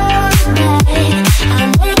 no way.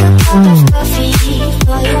 I'll make a cup of coffee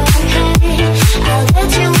for your head. I'll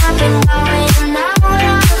let you up and go and now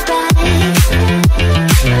I'm back.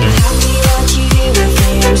 I'm happy that you're here with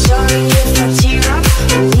me, I'm sorry if I tear up.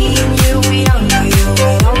 Me and you, we don't know you,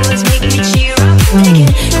 but always make me cheer up.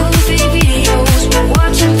 Taking goofy videos, we're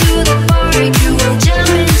watching through the park. You will jump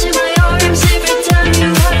into my arms every time you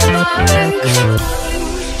have a bark.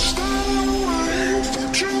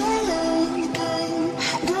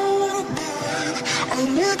 I'll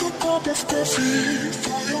make a cup of coffee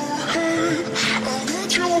for your head. I'll get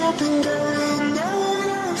you up and going now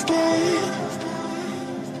I'm back.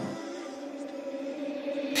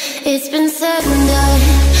 It's been said and done,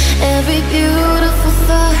 every beautiful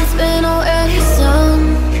thought's been already sung.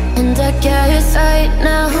 And I guess right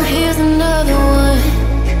now here's another one.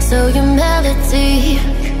 So your melody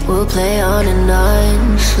will play on and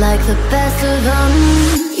on, like the best of them.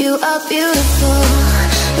 You are beautiful,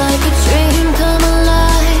 like a dream come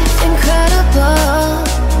alive, incredible.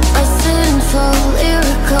 A sinful,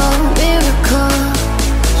 lyrical miracle.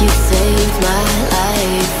 You saved my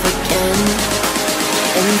life again.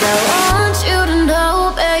 And I want you to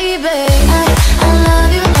know, baby, I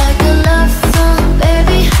love you like a love song,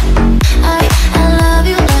 baby. I love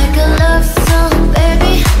you like a love song,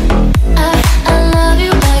 baby. I love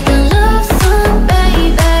you like a love song,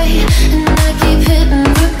 baby. And I keep hitting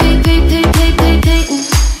repeat.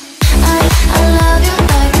 I love you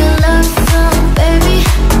like a love song, baby.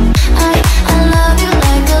 I love you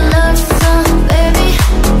like a love song, baby.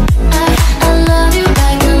 I love you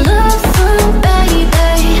like a love song, baby.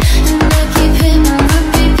 And I keep hitting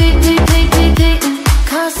repeat.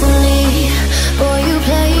 Constantly, boy, you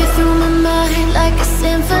play through my mind like a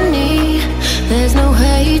symphony. There's no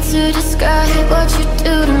way to describe what you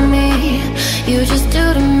do to me. You just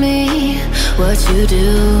do to me what you do.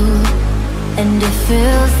 And it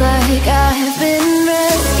feels like I've been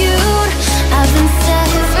rescued, I've been set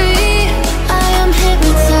free. I am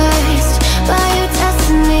hypnotized by your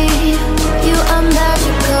destiny. You are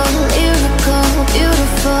magical, lyrical,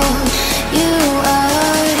 beautiful. You are.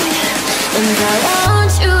 And I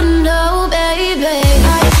want you to know, baby,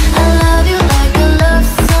 I love you like a love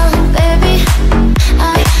song, baby.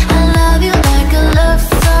 I love you like a love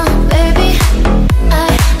song, baby. I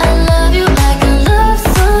love you like a love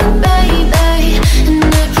song, baby. And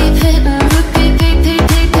I keep hitting repeat.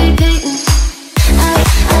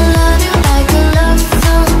 I love you like a love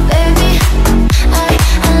song, baby.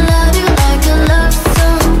 I love you like a love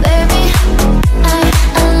song, baby.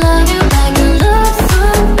 I love you like a love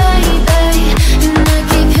song, baby. And I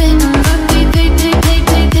keep hitting repeat.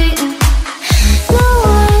 No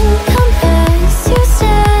one compares, you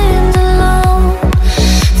stand alone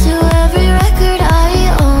to every record I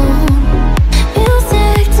own.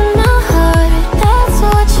 Music to my heart, that's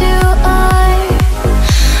what you are.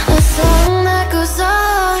 A song that goes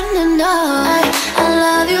on and on. I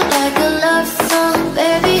love you like a love song,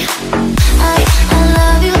 baby. I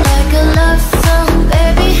love you like a love song,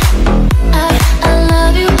 baby. I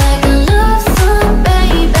love you like a love song,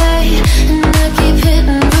 baby. And I keep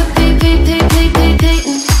hitting repeat.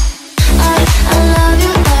 I love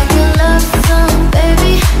you like a love song,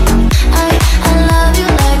 baby. I love you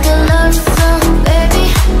like a love song, baby.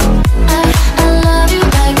 I love you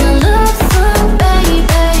like a love song, baby.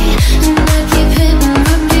 And I keep hitting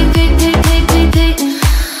repeat.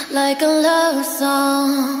 Like a love song.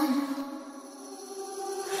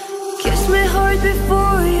 Kiss me hard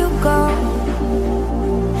before you go.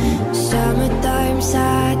 Summertime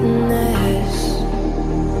sadness.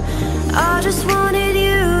 I just wanted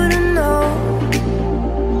you to know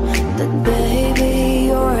that, baby,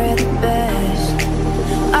 you're the best.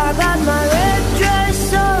 I got my red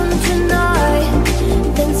dress on tonight,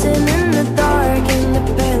 dancing in the dark in the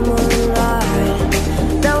pale moonlight.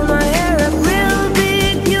 Down my hair up real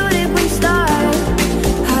big, beauty queen style.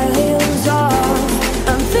 High heels off,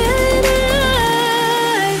 I'm feeling it.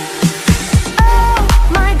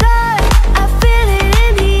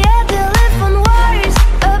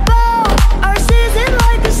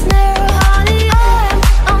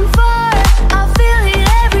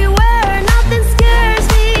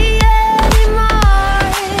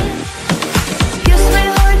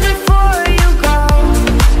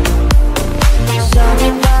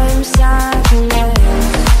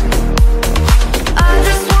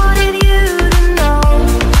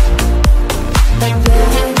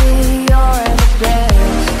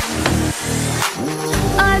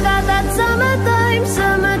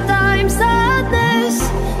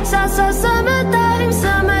 Summertime,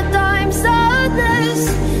 summertime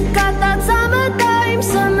sadness. Got that summertime,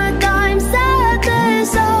 summertime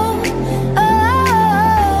sadness. Oh,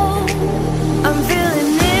 oh, I'm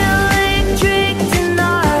feeling electric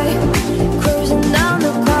tonight. Cruising down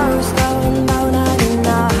the coast, going about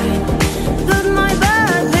 99. Put my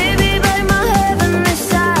bad baby by my heavenly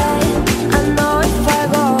side. I know if I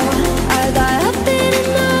go, I'll die happy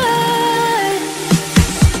tonight.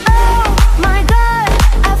 Oh my God,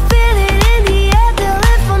 I feel it in the air,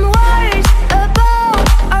 telephone wires above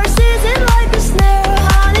are seizing like a snare.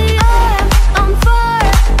 Honey, I'm on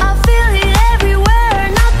fire, I feel it everywhere.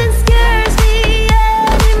 Nothing scares me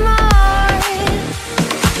anymore.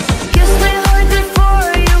 Kiss me hard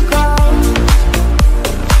before you go.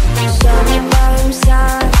 Summertime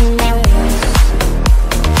sadness.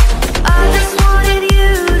 I just wanted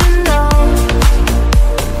you to know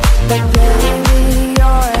that baby,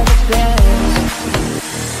 you're the best.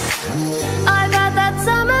 I got that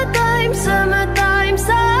summertime, summertime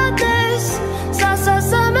sadness.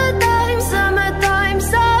 Summertime, summertime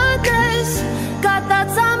sadness. Got that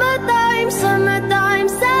summertime, summertime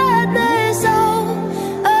sadness. Oh,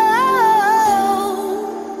 oh.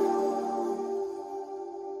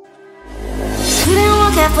 He didn't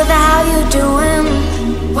walk up with a how you doing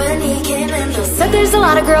when he came in. He said there's a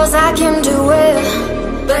lot of girls I can do it,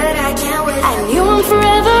 but I can't wait. I knew him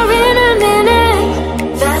forever in a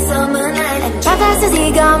minute. That summer night, and how fast as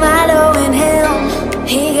he got Milo in him,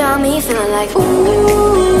 he got me feeling like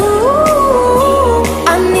ooh.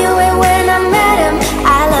 I knew it when I met him.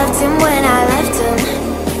 I loved him when I left him.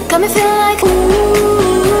 Got me feeling like ooh.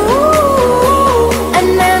 And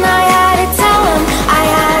then I had to tell him I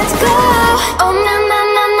had to go. Oh na na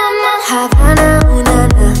na na na. Havana, ooh na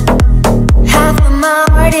na. Half of my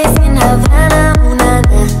heart is in Havana, ooh na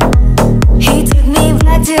na. He took me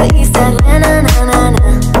back to East Atlanta, na na na.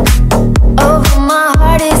 Oh, but my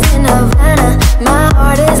heart is in Havana. My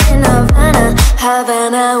heart is in Havana,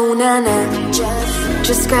 Havana, ooh na na.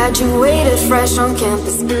 Just graduated fresh on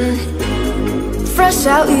campus, fresh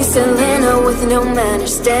out East Atlanta with no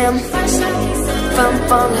manners, damn.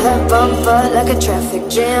 Bump on her bumper like a traffic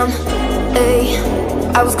jam. Ay,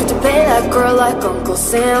 I was good to pay that girl like Uncle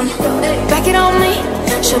Sam. Back it on me,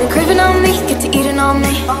 shawty craving on me, get to eating on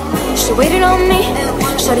me. She waited on me,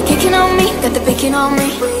 shawty kicking on me, got the bacon on me.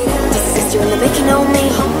 This sister in the bacon on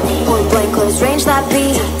me. Point blank close range that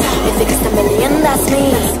beat. If it gets a million, that's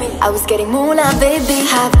me. I was getting moolah, baby.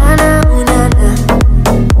 Havana, ooh na na.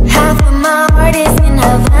 Half of my heart is in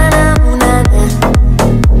Havana, ooh na na.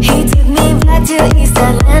 He took me back to East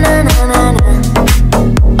Atlanta, na na na.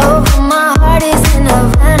 Oh, but my heart is in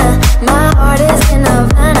Havana. My heart is in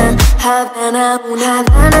Havana, Havana, ooh na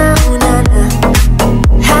Havana, ooh na na.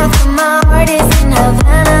 Half of my heart is in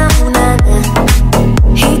Havana, ooh na na.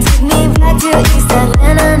 He took me back to East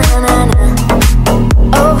Atlanta, na na na.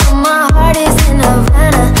 Oh, but my heart is in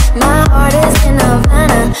Havana. My heart is in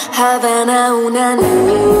Havana, Havana, ooh na na.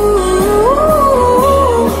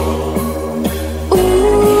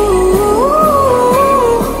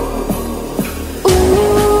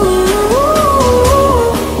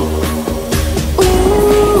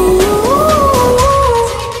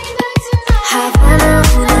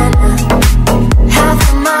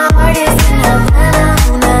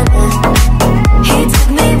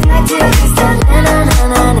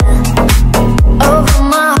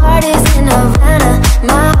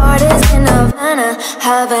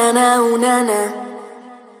 Havana, ooh na na.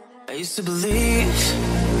 I used to believe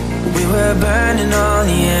we were burning on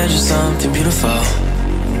the edge of something beautiful,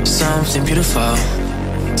 something beautiful.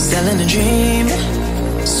 Selling a dream,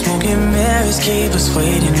 smoking mirrors keep us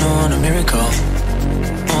waiting on a miracle,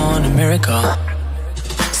 on a miracle.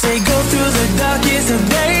 Say go through the darkest of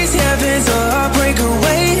days, heaven's a heartbreak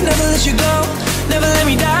away. Never let you go, never let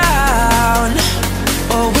me down.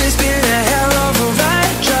 Oh, it's been a hell of a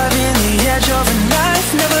ride, driving the edge of a knife.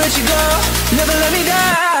 Never let you go, never let me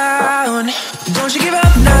down. Don't you give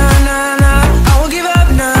up, nah, nah, nah. I won't give up,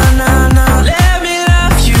 nah, nah, nah. Let me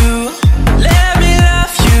love you, let me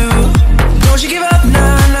love you. Don't you give up,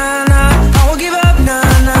 nah, nah, nah. I won't give up, nah,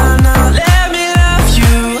 nah, nah. Let me love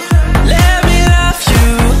you, let me love you.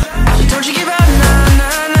 Don't you give up, nah,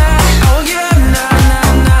 nah, nah. I won't give up, nah,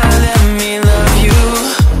 nah, nah. Let me love you,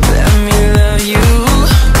 let me love you.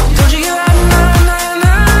 Don't you give up, nah, nah,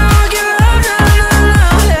 nah. I won't give up, nah, nah,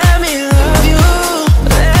 nah. Let me love you,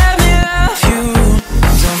 let me love you.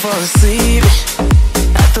 Don't fall asleep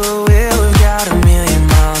at the wheel. We've got a million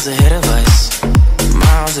miles ahead of us,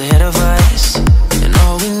 miles ahead of us. And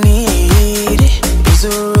all we need is a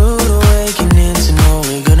rude awakening to know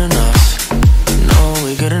we're good enough, know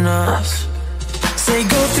we're good enough. Say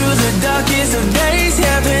go through through the darkest of days.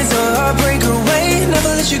 Yeah, pain's a heartbreak away. Never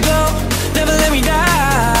let you go, never let me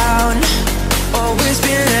down. Oh, it's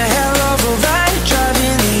been a hell of a ride,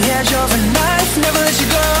 driving the edge of a knife. Never let you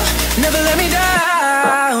go, never let me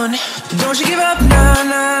down. Don't you give up, nah,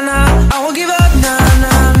 nah, nah. I won't give up, nah,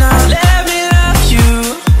 nah, nah. Let me love you,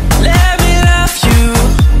 let me love you.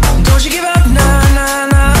 Don't you give up, nah, nah,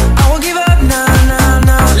 nah. I won't give up, nah, nah,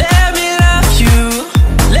 nah. Let me love you,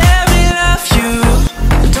 let me love you.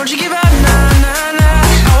 Don't you give up, nah, nah, nah.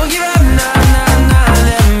 I won't give up, nah, nah, nah.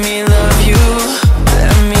 Let me love you,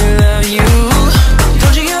 let me love you.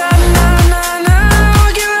 Don't you give up, nah, nah, nah. I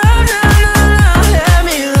won't give up, nah, nah, nah. Let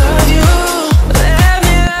me love you, let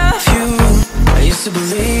me love you. I used to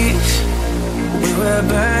believe we were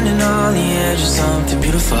burning on the edge of something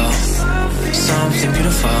beautiful, something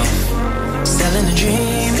beautiful. Selling a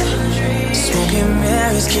dream, smoking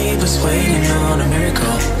mirrors keep us waiting on a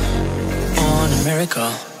miracle, on a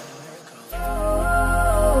miracle.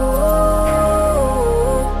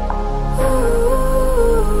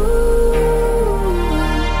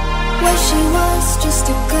 Well, she was just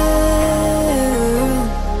a girl.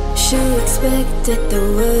 She expected the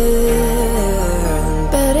world,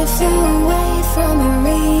 but it flew away from her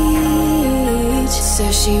reach. So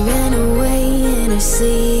she ran away in her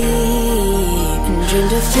sleep and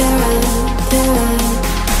dreamed of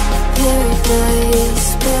paradise,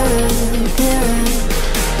 paradise,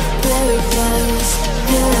 paradise,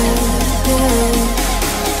 paradise,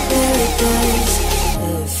 paradise.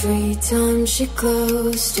 Every time she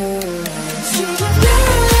closed her eyes, she was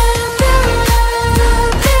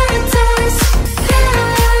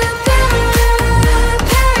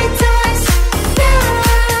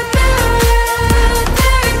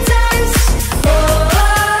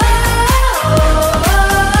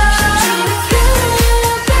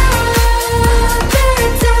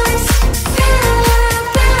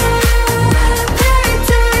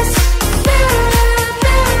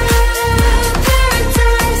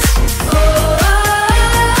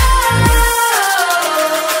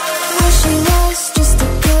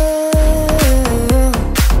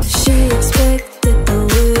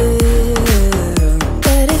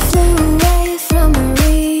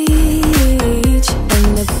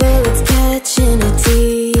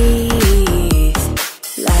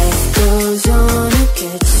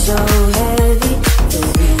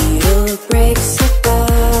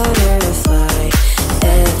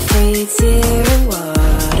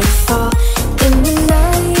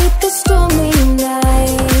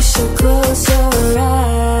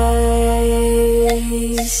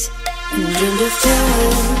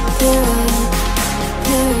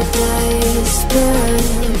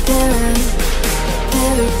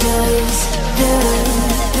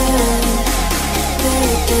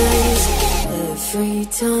every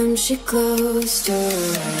time she closed her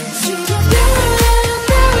eyes, she was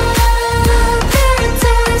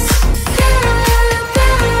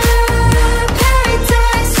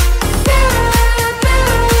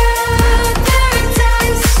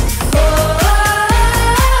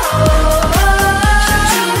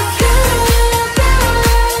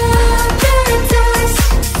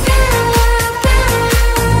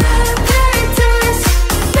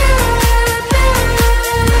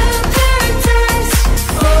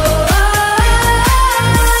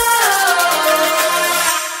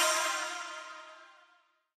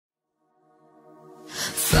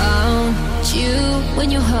when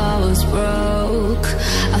your heart was broke.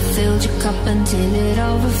 I filled your cup until it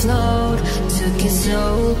overflowed. Took you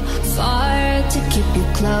so far to keep you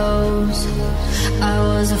close. I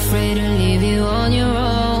was afraid to leave you on your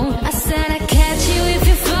own. I said I'd catch you if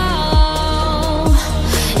you fall,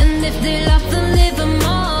 and if they laugh then leave them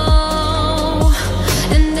all.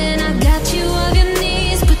 And then I got you on your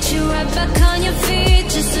knees, put you right back on your feet,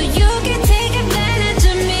 just so you can take advantage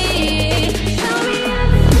of me. Tell me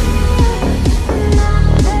lonely.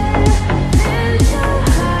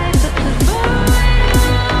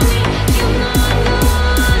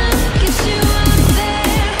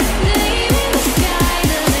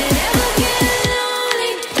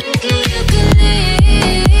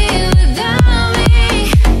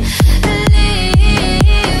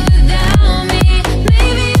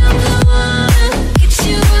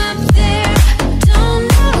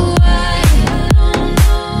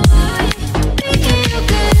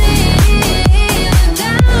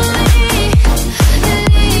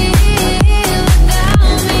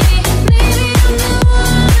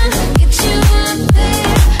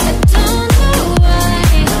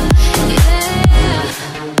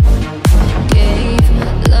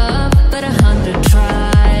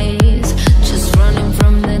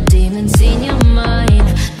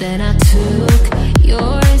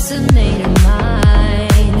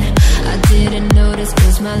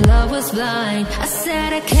 my love was blind. I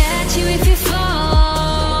said I'd catch you if you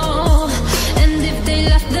fall, and if they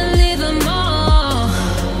left, then leave them all.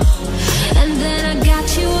 And then I got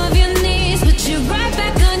you off your knees, put you right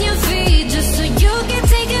back on your feet, just so you can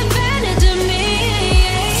take advantage of me.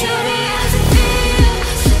 Tell me how's it feel,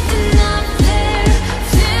 sitting up there,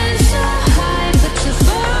 feeling so high, but you're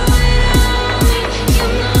far away from me. You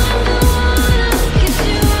know I'm the one, I'll get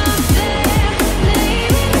you up there,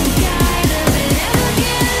 maybe the guy. Does it ever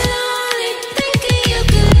get lonely, thinking you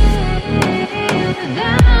could live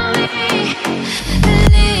without me?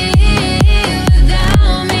 Live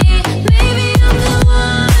without me. Maybe I'm the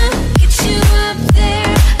one, get you up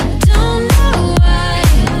there. I don't know why,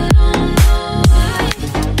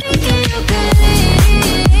 thinking you could live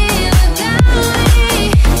without me.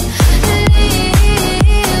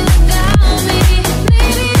 Live without me.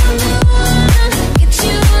 Maybe I'm the one, get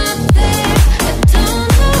you up there. I don't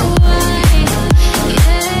know why,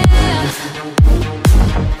 yeah.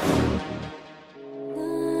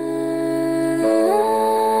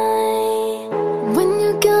 When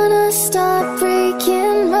you're gonna stop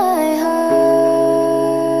breaking my heart?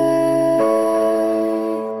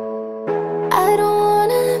 I don't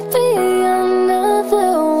wanna be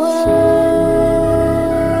another one,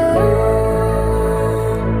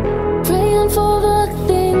 praying for the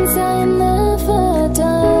things I never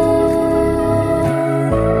done.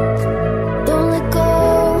 Don't let go,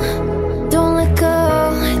 don't let go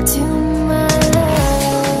to my love.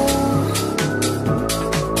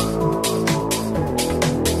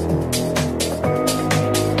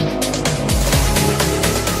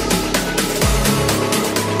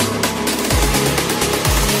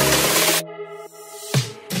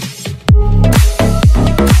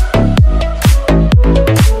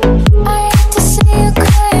 I hate to see you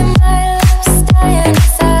cry, my love's dying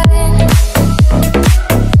inside.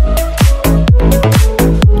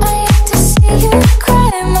 I hate to see you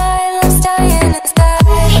cry, my love's dying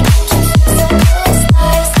inside. Keep fixing those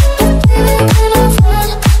lies, but baby when I run,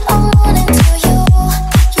 I'm running to you.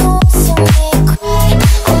 You won't see me cry,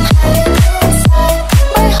 I'm hiding inside.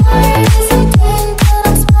 My heart is aching, but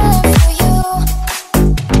I'm smiling for you.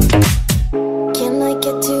 Can I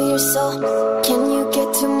get to your soul? Can you get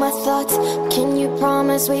to my thoughts? Can you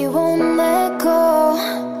promise we won't let go?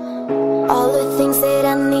 All the things that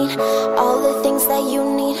I need, all the things that you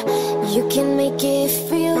need, you can make it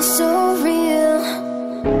feel so real.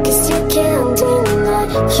 'Cause you can't deny,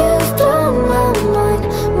 you've blown my mind.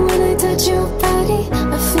 When I touch your body,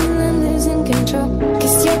 I feel I'm losing control.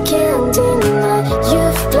 'Cause you can't deny,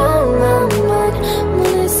 you've blown my mind.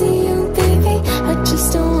 When I see you, baby, I just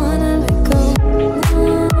don't wanna let go.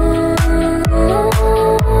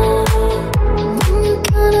 When you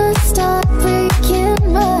gonna stop breaking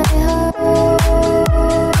my heart?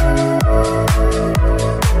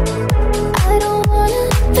 I don't wanna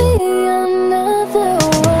be another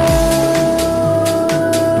one,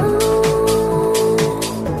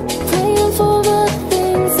 praying for the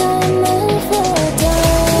things I never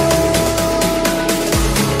done.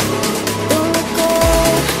 Don't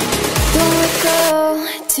let go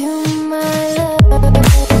to my love.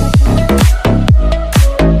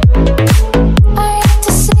 I hate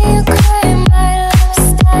to see you cry, my love's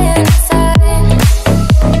dying inside.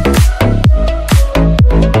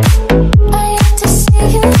 I hate to see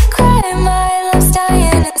you cry, my love's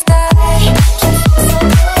dying inside. Keep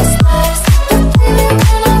fixing those lies, but baby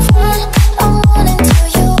when I run, I'm running to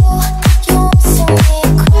you. You won't see me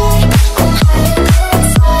cry, I'm hiding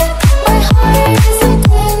inside. My heart is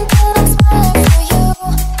aching, but I'm smiling for you.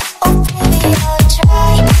 Oh baby, I'll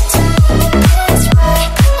try to make this right.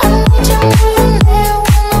 I need you more than there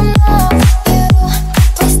when I'm not with you.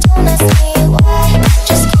 Please don't ask me why,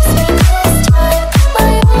 just kiss me this time.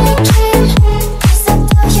 My only dream is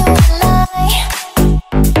about you and I.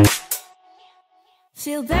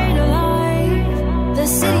 Feel buried alive, the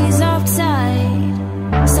city's uptight,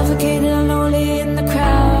 suffocated and lonely in the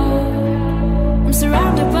crowd. I'm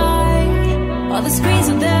surrounded by all the screens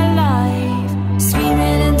of their life,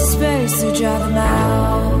 screaming into space to drive them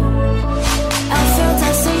out. I felt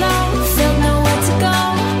I so low, felt nowhere to go,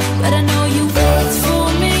 but I know you wait for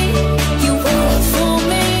me, you wait for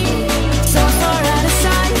me. So far out of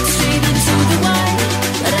sight, straight into the white,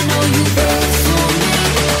 but I know you wait for me.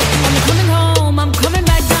 I'm coming home, I'm coming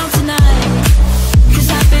back down tonight, 'cause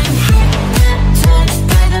I've been hypnotized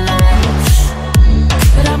by the lights.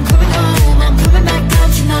 But I'm coming home, I'm coming back down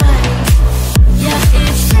tonight. Yeah,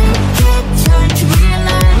 it's taking time to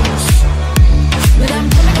realize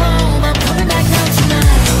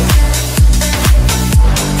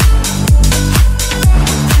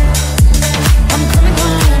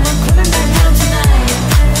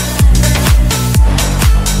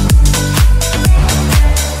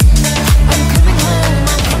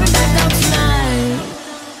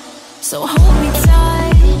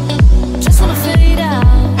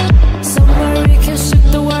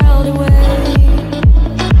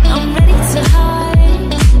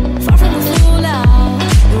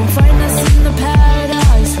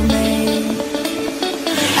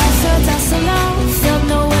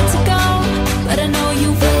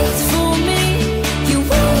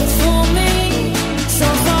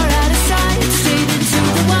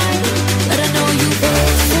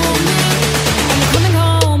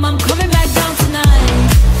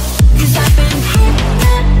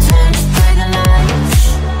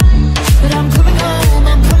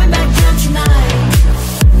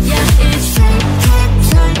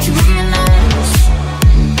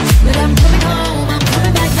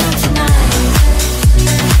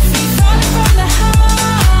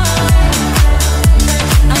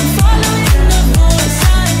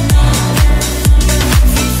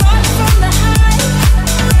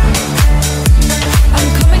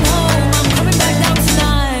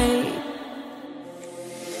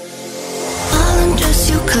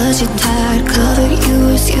cause you're tired. Cover you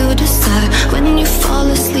as you decide. When you fall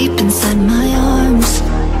asleep inside my arms,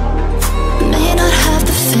 may not have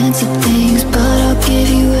the fancy things, but I'll give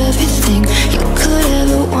you everything you could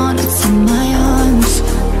ever want. It's in my arms.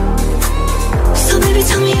 So baby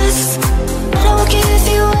tell me yes, and I will give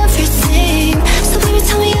you everything. So baby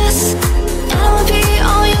tell me yes, and I will be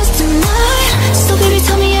all yours tonight. So baby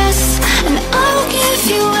tell me yes, and I will give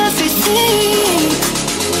you everything.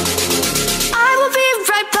 I will be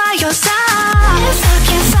right by your side. If I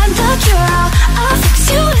can't find the cure, I'll fix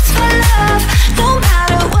you with my love. No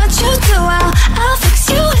matter what you do, I'll fix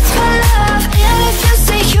you with my love. And if you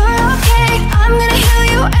say you're okay, I'm gonna heal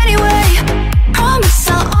you anyway. Promise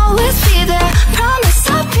I'll always be there. Promise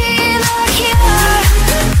I'll be the cure.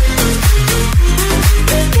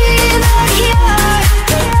 Be the cure.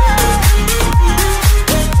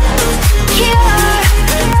 Cure.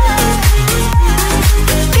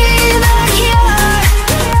 Be the cure.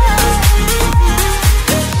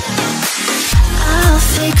 I'll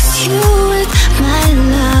fix you with my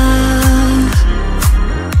love.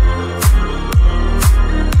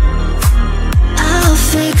 I'll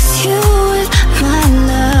fix you with my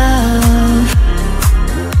love.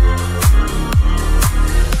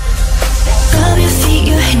 Rub your feet,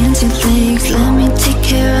 your hands, your legs. Let me take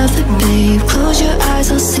care of it, babe. Close your eyes,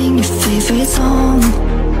 I'll sing your favorite song.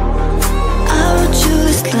 I wrote you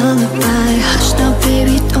this lullaby. Hush now,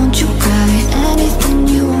 baby, don't you cry. Anything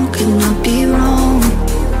you want could not be wrong.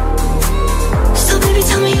 So baby,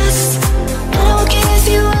 tell me yes, and I will give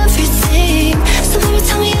you everything. So baby,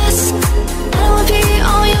 tell me yes, and I will be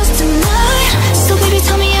all yours tonight. So baby,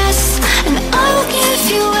 tell me yes, and I will give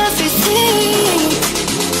you everything.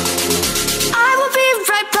 I will be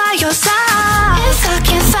right by your side. If I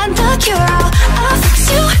can't find the cure, I'll fix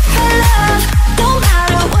you with my love. No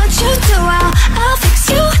matter what you do, I'll fix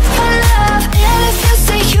you with my love. And if you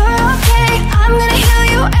say you're okay, I'm gonna heal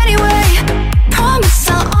you anyway. Promise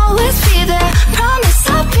I'll always be there. Promise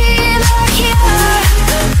I'll be the cure.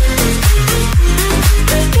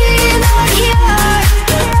 Be the cure.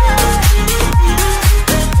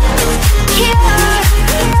 Cure.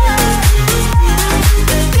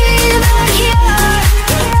 Be the cure.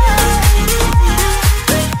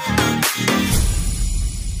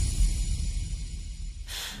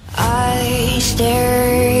 I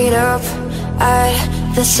stared up at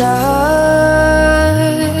the sun,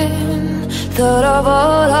 thought of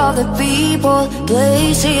all of the people,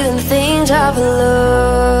 places and things I've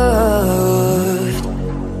loved.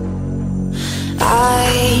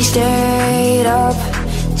 I stayed up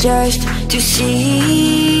just to see,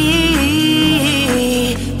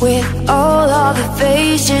 with all of the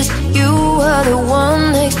faces, you were the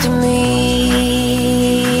one next to me.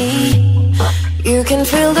 You can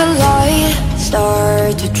feel the light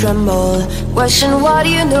start to tremble, question what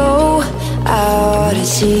you know out at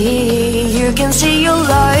sea. You can see your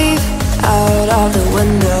life out of the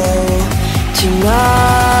window tonight.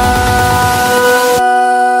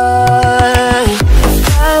 If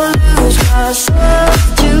I lose myself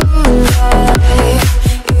tonight,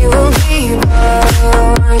 you will be by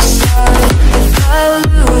your side. If I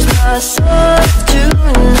lose myself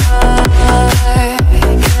tonight,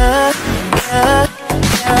 yeah.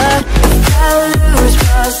 If I lose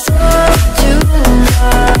myself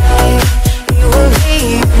tonight, you will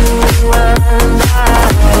leave me when I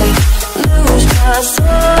lose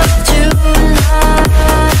myself tonight.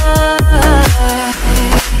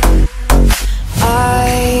 I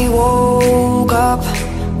woke up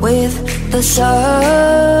with the sun,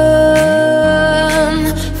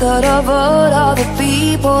 thought of all of the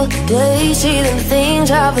people, places and things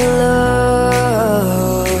I've loved.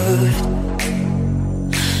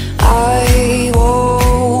 I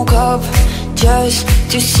woke up just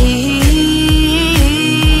to see,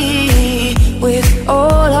 with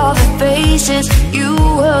all of the faces, you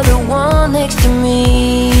were the one next to me.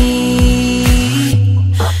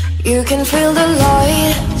 You can feel the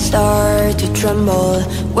light start to tremble,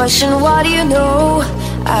 question what you know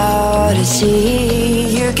out at sea.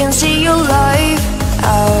 You can see your life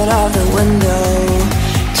out of the window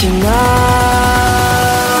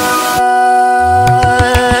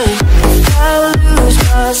tonight. If I lose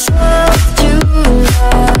myself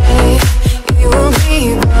tonight, you will be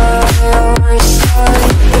by your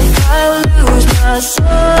side. If I lose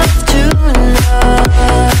myself tonight,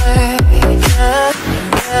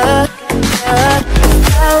 if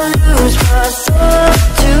I lose myself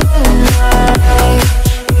tonight,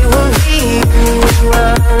 you will leave me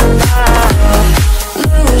when I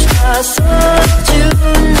lose myself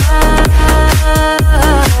tonight.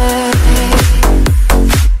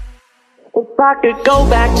 I could go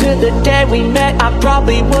back to the day we met, I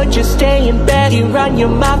probably would just stay in bed. You run your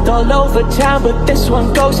mouth all over town, but this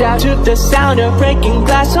one goes out to the sound of breaking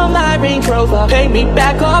glass on my Range Rover. Pay me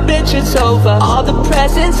back, oh bitch, it's over. All the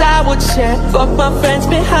presents I would send, fuck my friends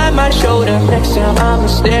behind my shoulder. Next time I'ma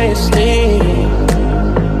stay asleep,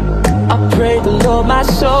 I pray the Lord my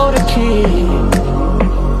soul to keep.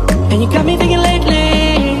 And you got me thinking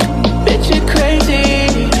lately, bitch, you're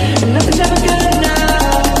crazy, and nothing's ever good enough.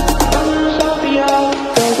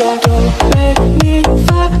 Don't make me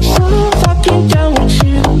fall so fucking done with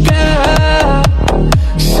you, girl.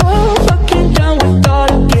 So fucking done with all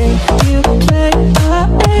the games you play. I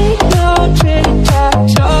ain't no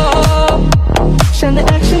tic-tac-toe. Send the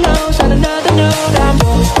X and O's on another note. I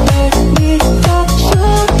won't make me fall so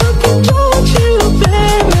fucking done with you,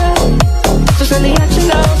 baby. So send the X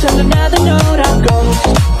and O's on another note. I'm ghost.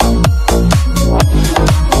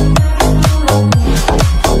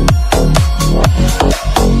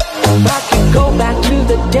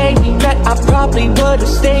 I probably would've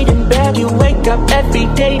stayed in bed. You wake up every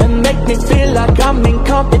day and make me feel like I'm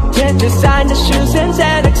incompetent. Designer shoes and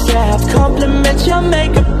Xanax tabs, compliments your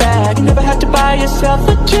makeup bag. You never have to buy yourself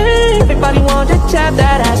a drink. Everybody wanna tap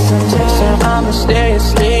that ass. And next time I'ma stay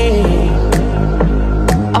asleep,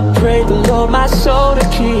 I pray the Lord my soul to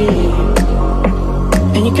keep.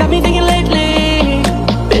 And you got me thinking lately,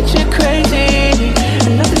 bitch, you're crazy,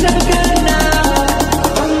 and nothing's ever good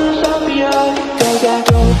enough. I'm so beyond, cause I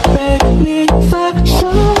don't make me fall so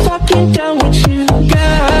fucking done with you,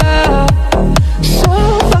 girl. So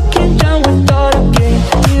fucking done with all the games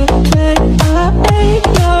you play. I ain't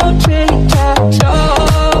no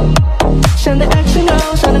tic-tac-toe. Send the X and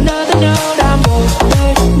O's on another note. I won't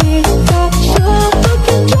make me fall so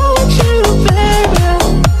fucking done with you, baby.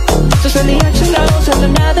 So send the X and O's on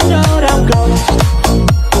another note. I'm ghost.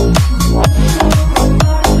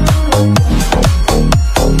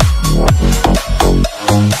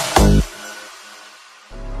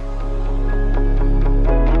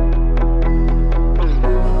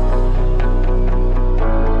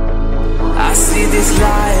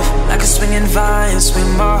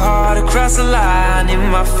 Swing my heart across the line.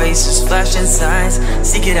 In my face is flashing signs.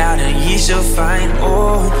 Seek it out and ye shall find.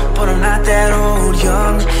 Old, but I'm not that old.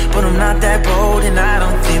 Young, but I'm not that bold. And I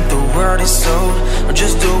don't think the world is sold. I'm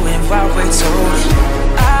just doing what we're told.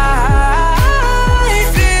 I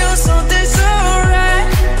feel something so right,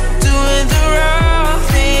 doing the wrong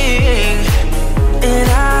thing. And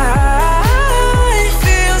I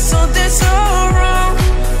feel something so wrong,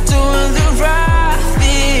 doing the right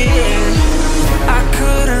thing. I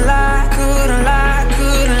couldn't lie, couldn't lie,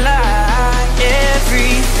 couldn't lie.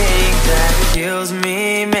 Everything that kills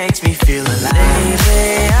me makes me feel alive.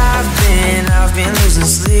 Lately I've been losing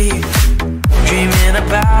sleep, dreaming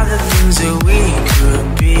about the things that we could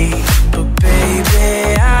be. But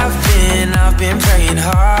baby, I've been praying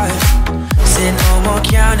hard. Said no more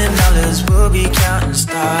counting dollars, we'll be counting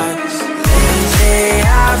stars. Lately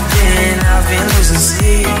I've been losing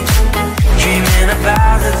sleep, dreaming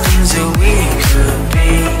about the things that we could be.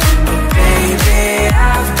 But baby,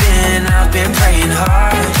 I've been praying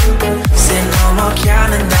hard. Said no more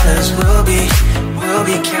counting dollars, we'll be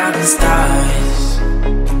counting stars.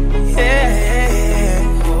 Yeah,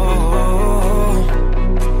 oh.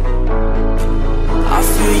 I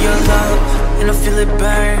feel your love and I feel it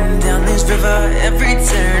burn down this river. Every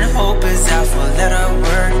turn, hope is out for let her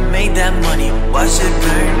work. Made that money, watch it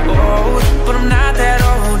burn. Old, but I'm not that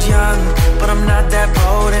old. Young, but I'm not that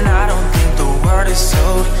bold. And I don't think the word is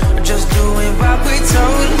sold. I'm just doing what we're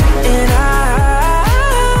told. And I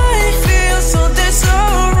feel something so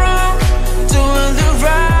wrong, doing the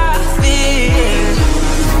right thing.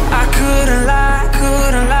 I couldn't lie,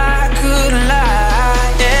 couldn't lie, couldn't lie.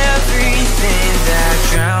 Everything that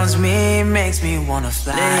drowns me makes me wanna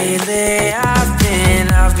fly. Lately I've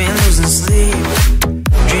been losing sleep,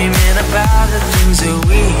 dreaming about the things that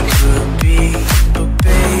we could be. But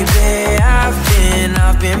baby, I've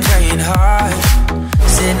been praying hard.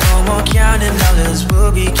 Said no more counting dollars,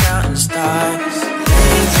 we'll be counting stars.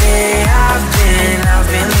 Lately I've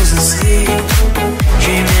been losing sleep,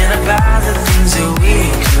 dreaming about the things that we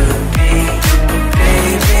could be. But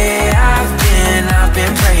baby, I've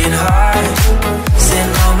been praying hard. Said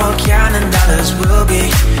no more counting dollars, we'll be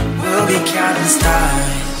counting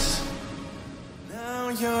stars. Now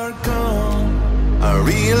you're gone, I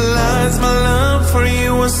realize my love for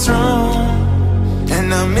you was strong.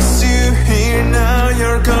 And I miss you here, now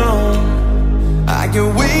you're gone. I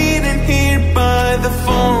can wait in here by the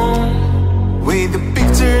phone, with the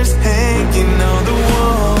pictures hanging on the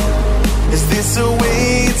wall. Is this the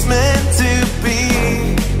way it's meant to be?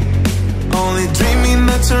 Only dreaming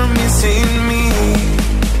that you're missing me.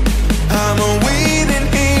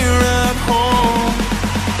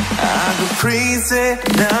 crazy,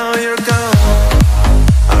 now you're gone.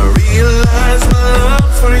 I realize my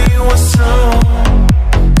love for you was strong,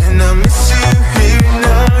 and I miss you here,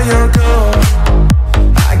 now you're gone.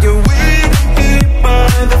 I get waiting here by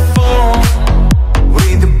the phone,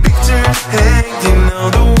 with the pictures hanging on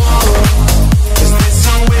the wall. Is this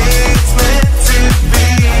the way it's meant to be?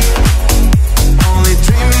 Only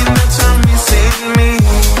dreaming that you're missing me.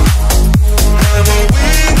 I'm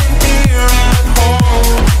waiting here at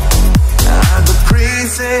home. I go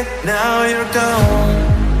crazy, now you're gone.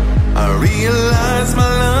 I realize my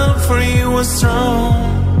love for you was strong,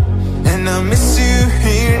 and I miss you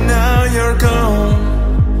here, now you're gone.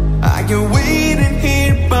 I get waiting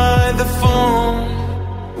here by the phone,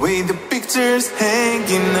 with the pictures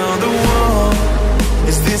hanging on the wall.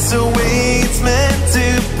 Is this the way it's meant to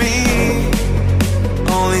be?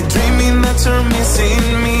 Only dreaming that you're missing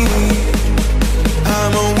me.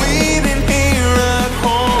 I'm waiting here at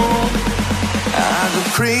home. I go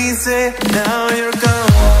crazy, now you're gone.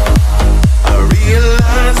 I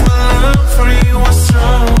realize my love for you was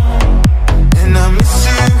strong, and I miss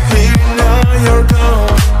you here, now you're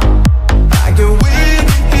gone. I get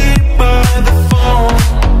waiting here by the phone,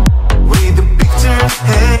 with the pictures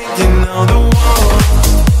hanging on the wall.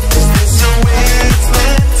 Is this the way it's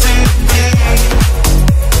meant to be?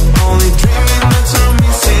 Only dreaming that you're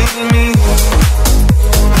missing me.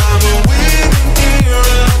 I'm waiting here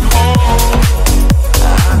at home.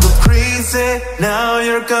 I go crazy, now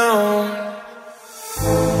you're gone.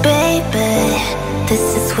 Baby, this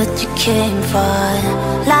is what you came for.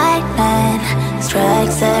 Lightning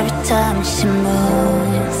strikes every time she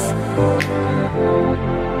moves,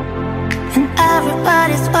 and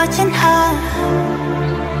everybody's watching her.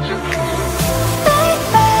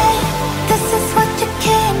 Baby, this is what you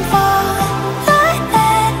came for.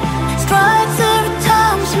 Lightning strikes every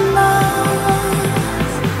time she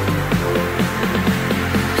moves,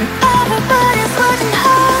 and everybody's watching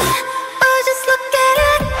her. Oh, just look at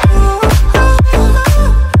it.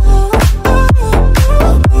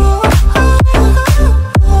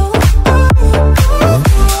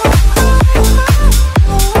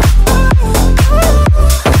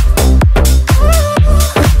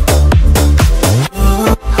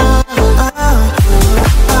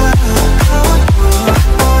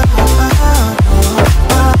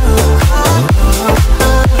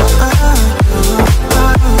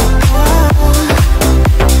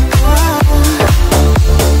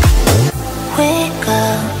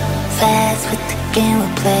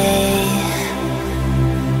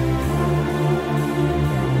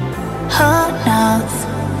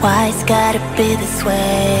 Why it's gotta be this way?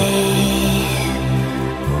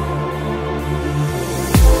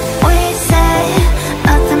 We say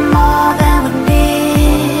nothing more than we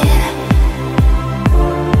need.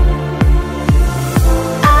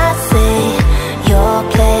 I see your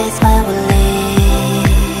place when we leave.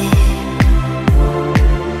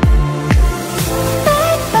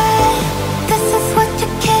 Baby, this is what you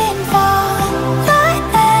came for.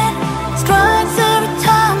 Lightning strikes every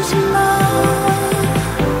time she moves.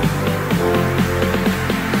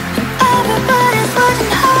 Everybody's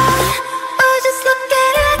watching her. Oh, just look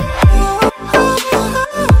at it.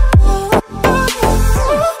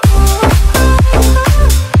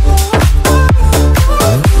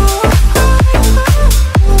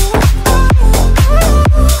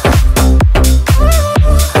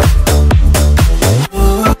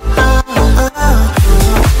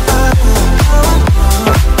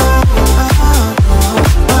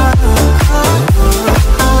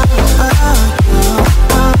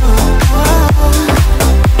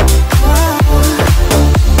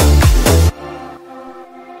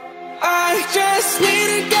 I just need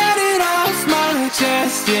to get it off my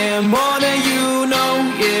chest. Yeah, more than you know.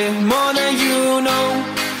 Yeah, more than you know.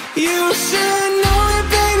 You should know it,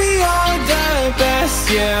 baby, you're the best.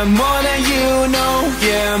 Yeah, more than you know.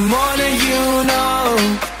 Yeah, more than you know.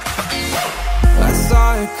 I saw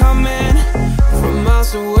it coming from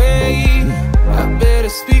miles away. I better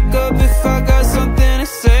speak up if I got something to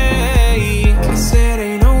say. 'Cause it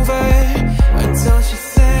ain't over until she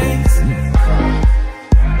thanks.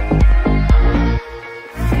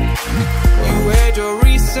 You had your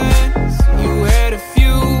reasons, you had a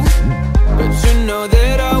few, but you know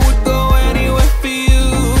that I would go anywhere for you.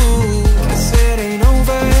 'Cause it ain't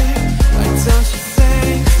over until she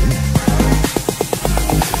thanks.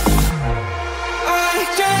 I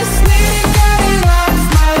just need to get it off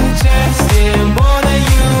my chest.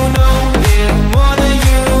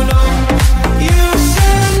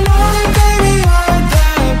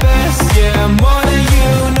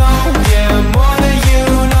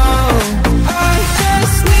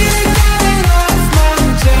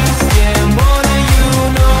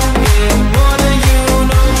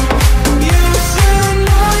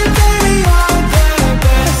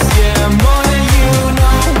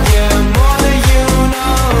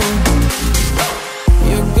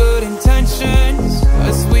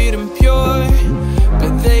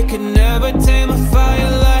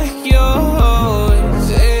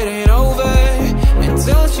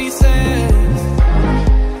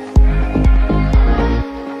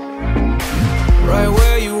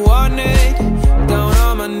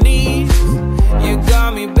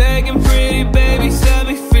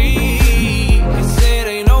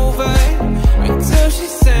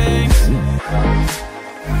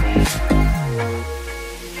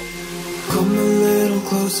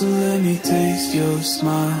 close and let me taste your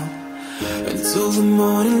smile until the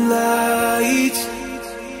morning light.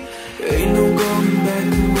 Ain't no going back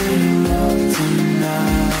to where you look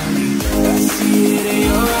tonight. I see it in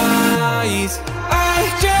your eyes. I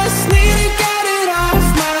just need to get it off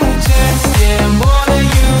my chest. Yeah, more than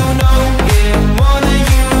you know. Yeah, more than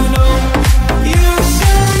you know. You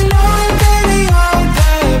should know it, baby, you're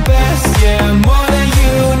the best. Yeah, more than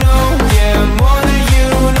you know. Yeah, more than you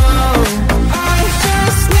know. I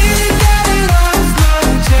just need to get it off my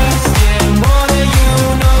chest. Yeah, more than you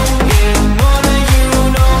know. Yeah, more than you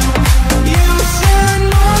know. You should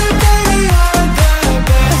know it, baby, you're the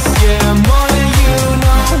best. Yeah, more than you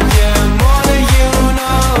know. Yeah, more than you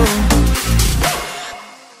know.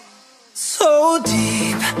 So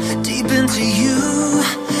deep, deep into you.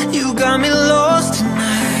 You got me lost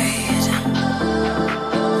tonight.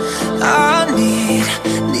 I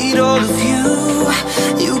need all of you.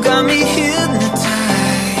 You got me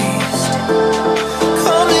hypnotized.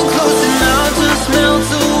 Coming closer now, just melt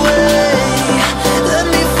away. Let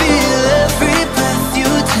me feel every breath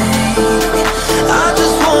you take. I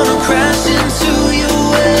just wanna crash into your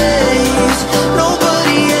waves.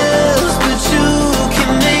 Nobody else but you can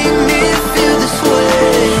make me feel this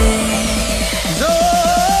way. So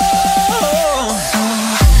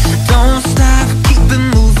don't stop, keep it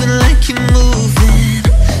moving like you're moving.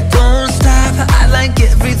 Don't stop, I like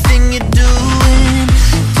everything you're doing.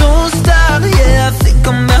 Don't stop, yeah, I think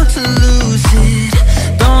I'm about to lose it.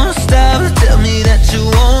 Don't stop, tell me that you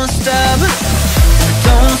won't stop.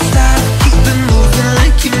 Don't stop, keep it moving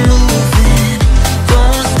like you're moving.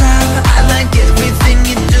 Don't stop, I like everything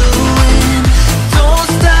you're doing. Don't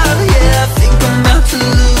stop, yeah, I think I'm about to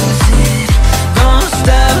lose it. Don't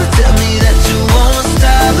stop, tell me that you won't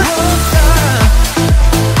stop. Won't stop.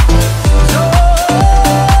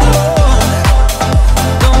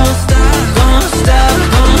 Don't stop, don't stop,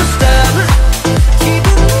 don't stop. Keep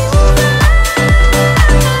it moving.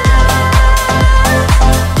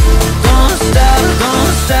 Don't stop,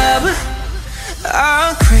 don't stop. I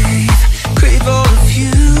crave all of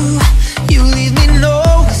you. You leave me no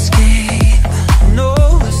escape, no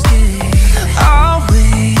escape. I'll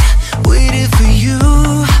wait it for you.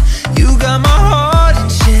 You got my heart in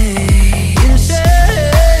chains.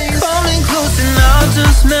 Coming closer now,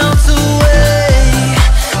 just melt away.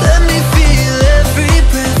 Let me feel every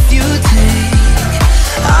breath you take.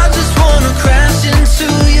 I just wanna crash into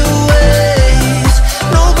your waves.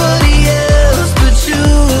 Nobody else but you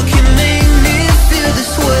can make me feel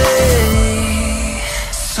this way.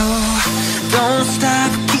 So don't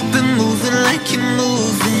stop, keep it moving like you're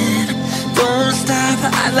moving. Don't stop,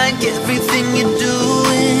 I like everything you're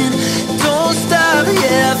doing. Don't stop,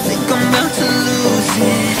 yeah, I think I'm about to lose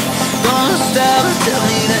it. Don't stop, tell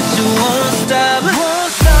me that you won't stop.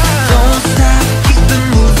 Won't stop. Don't stop, keep it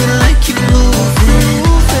moving like you're moving.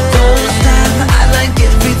 Don't stop, I like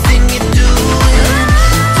everything you're doing.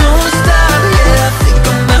 Don't stop, yeah, I think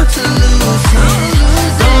I'm about to lose it.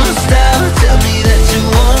 Don't stop, tell me that you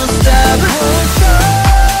won't stop. Won't stop.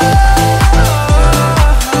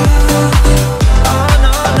 Oh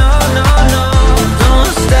no, no, no, no.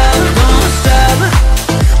 Don't stop, don't stop.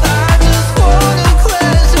 I just wanna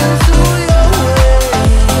crash into your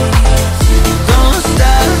waves. Don't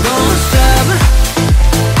stop, don't stop.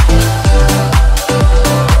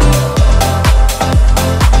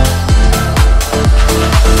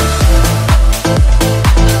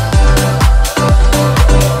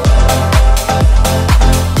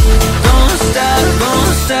 Don't stop,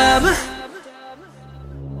 don't stop.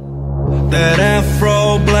 That afro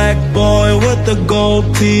black boy with the gold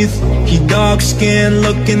teeth. He dark skinned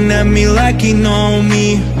looking at me like he know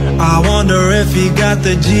me. I wonder if he got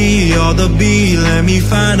the G or the B. Let me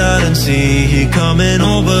find out and see. He coming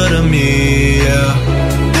over to me, yeah.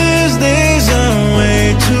 These days I'm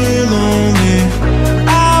way too lonely.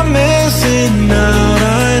 I'm missing out,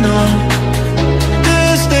 I know.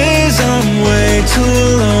 These days I'm way too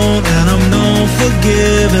alone. And I'm known for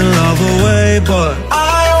giving love away, but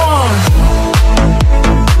I want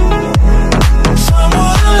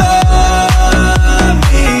someone to love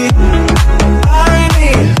me. I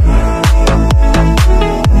need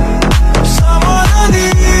someone who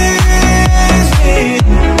needs me.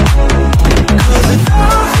 'Cause it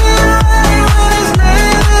don't feel right when it's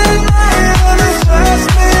late at night and it's just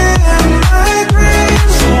me and my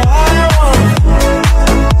dreams. So I want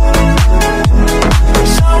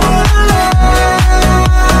someone to love.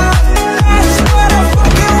 That's what I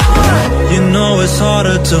fucking want. You know it's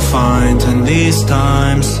harder to find in these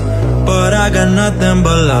times, but I got nothing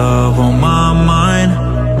but love on my mind.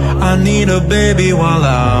 I need a baby while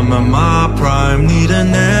I'm in my prime. Need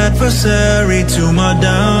an adversary to my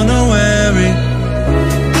down and weary.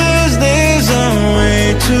 These days I'm way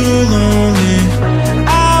too lonely.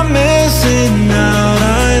 I'm missing out,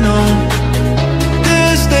 I know.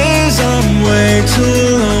 These days I'm way too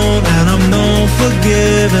alone, and I'm known for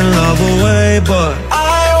giving love away, but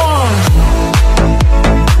I want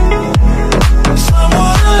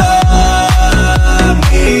someone to love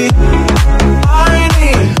me. I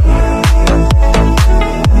need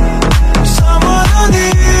someone who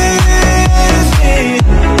needs me,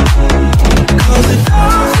 'cause it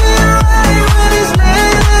don't feel right when it's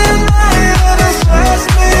late at night and it's just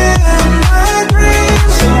me and my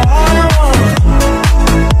dreams. So I want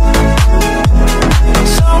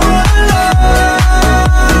someone to love.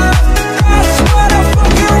 That's what I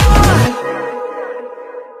fucking want.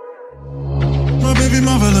 My baby,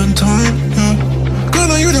 my Valentine, yeah. Girl,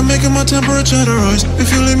 are you that making my temperature rise? If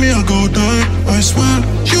you leave me, I'll go die, I swear.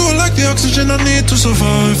 You are like the oxygen I need to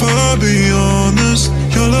survive, I'll be honest.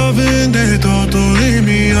 Your loving, they totally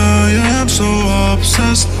me, I am so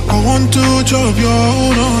obsessed. I want to drop your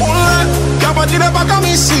hold on. Y'a pas dit pas comme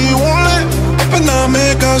ici, on l'est. Open up,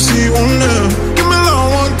 make us see, on l'est. Give me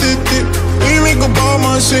love, want it, we make a ball,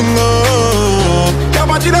 my singer. Y'a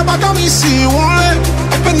pas dit pas comme ici, on l'est.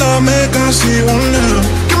 Open up, make us see, on l'est.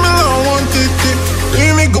 Give me love, want it, we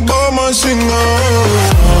make a ball, my singer.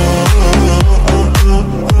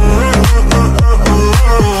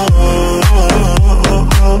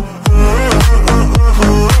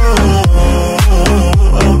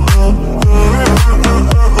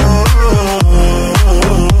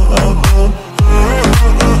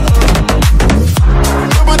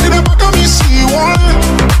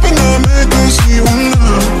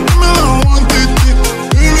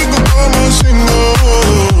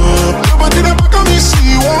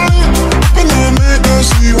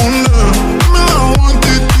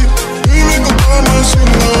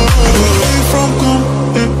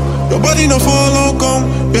 No follow come,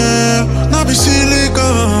 yeah. Now be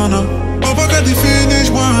silicone. Papa got the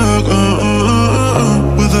finished work.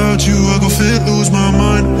 Without you, I go fit lose my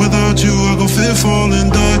mind. Without you, I go fit fall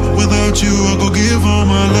and die. Without you, I go give all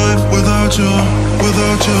my life. Without you,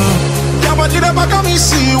 without you. Y'a pas dit pas comme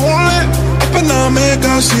ici, on l'est. Open up, make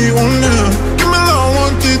us see, on l'est. Give me love,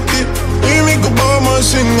 want it, we make a ball, my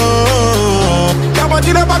singer. Y'a pas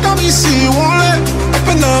dit pas comme ici, on l'est.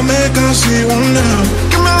 Open up, make us see, on l'est.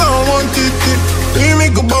 Give me love, want it, we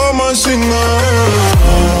make a ball, my singer.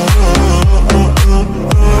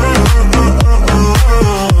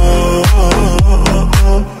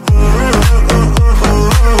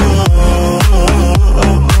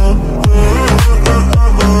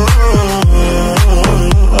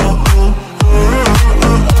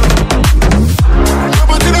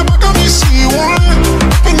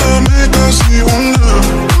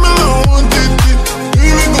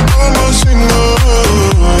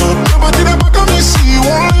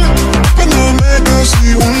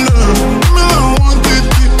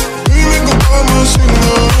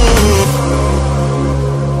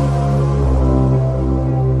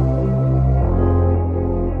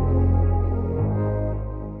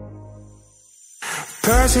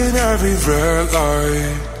 Passing every red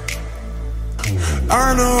light,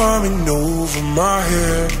 I know I'm in over my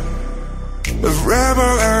head. A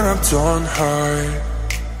rebel and I'm done high.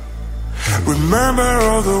 Remember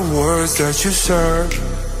all the words that you said.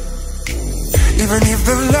 Even if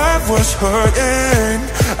the love was hurting,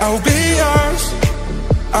 I'll be yours,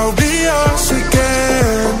 I'll be yours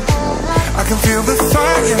again. I can feel the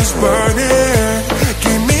fire's burning,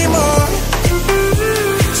 give me more.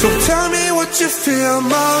 So tell me what you feel,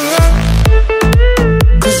 my love,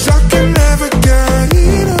 'cause I can never get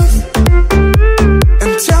enough.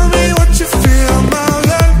 And tell me what you feel, my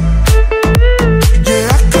love.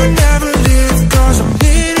 Yeah, I could never live 'cause I'm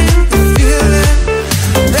needing the feeling.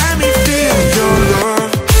 Let me feel your love.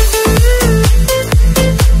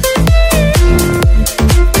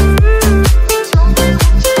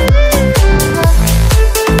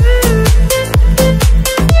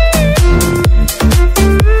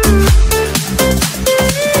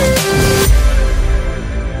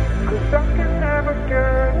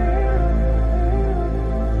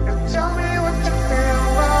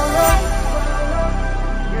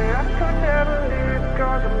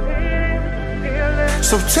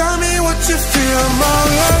 So tell me what you feel, my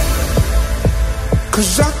love,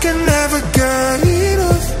 'cause I can never get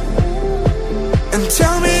enough. And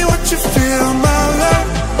tell me what you feel, my love.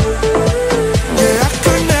 Yeah, I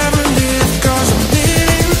could never live 'cause I'm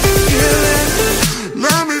needing the feeling.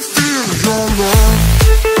 Let me feel your love,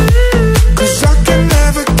 'cause I can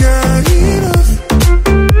never get enough.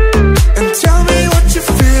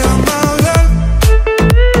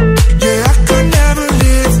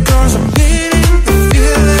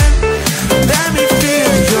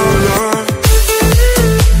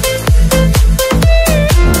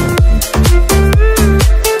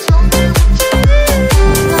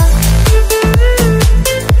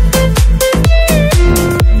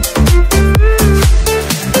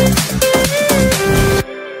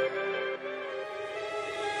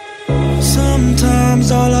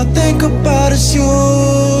 Sometimes all I think about is you.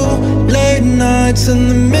 Late nights in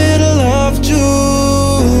the middle of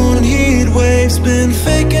June. Heat waves been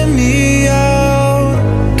faking me out.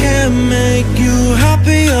 Can't make you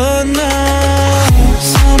happier now.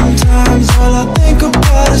 Sometimes all I think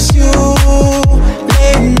about is you.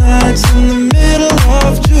 Late nights in the middle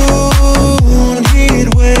of June.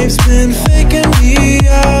 Heat waves been faking me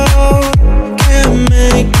out. Can't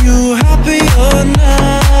make you happier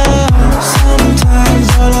now. Sometimes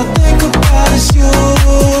all I think about is you.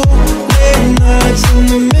 Late nights in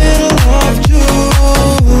the middle of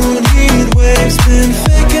June. Heat waves been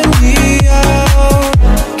faking me out.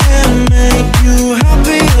 Can't make you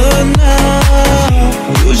happier now.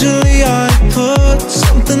 Usually I put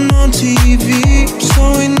something on TV, so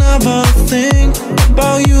we never think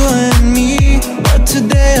about you and me. But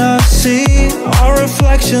today I see our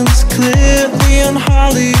reflections clearly in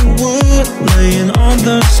Hollywood, laying on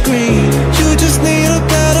the screen. You just need a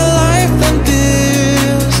better life than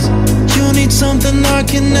this. You need something I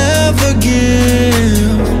can never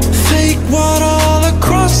give. Fake water all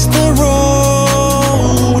across the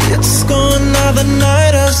road. It's gone now, the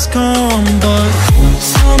night has come. But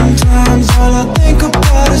sometimes all I think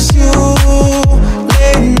about is you.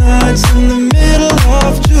 Late nights in the middle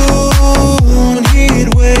of June. Heat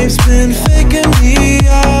waves been faking me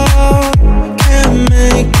out. Can't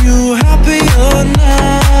make you happier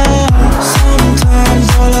now. Sometimes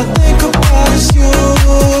all I think about is you.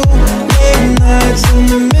 Late nights in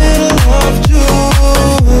the middle of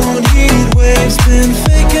June. Heat waves been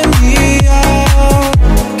faking me out.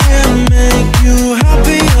 Can't make you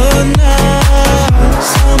happier now.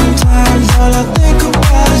 Sometimes all I think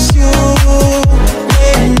about is you.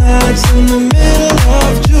 Late nights in the middle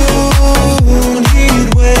of June. Heat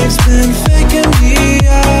waves been faking me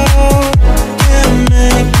out. Can't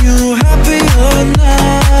make you happier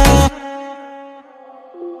now.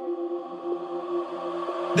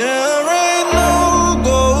 There ain't no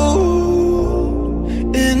gold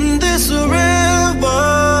in this river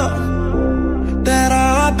that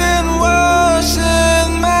I've been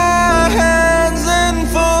washing my hands in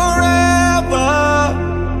forever.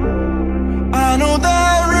 I know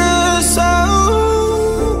there is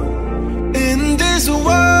soul in these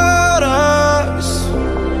waters,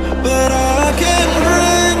 but I can't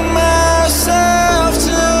bring myself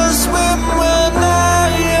to swim when I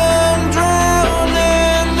am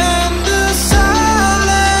drowning in the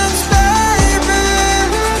silence, baby.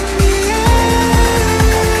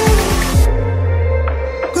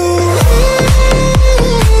 Go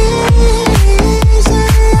easy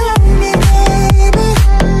on me, baby.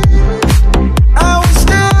 I was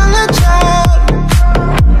still a child,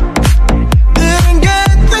 didn't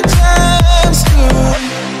get the chance to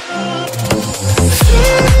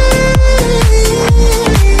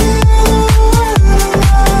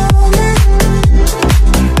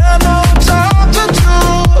had no time to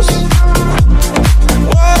choose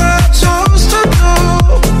what I chose to do.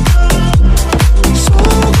 So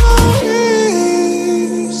go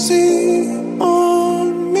easy on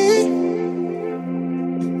me.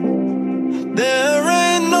 There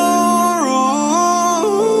ain't no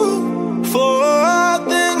room for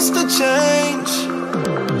things to change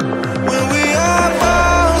when we are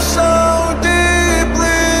both so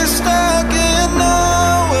deeply stuck in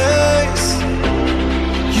our ways.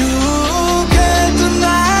 You can't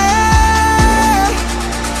deny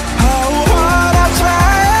how hard I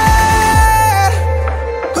tried.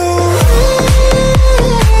 Go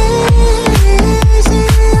easy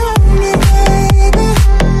on me, baby.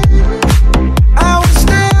 I was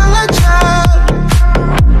still a child,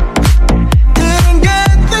 didn't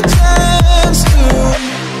get the chance to.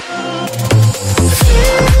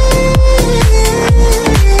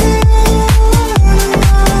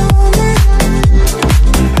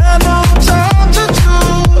 Had no time to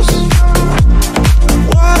choose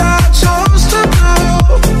what I chose to do.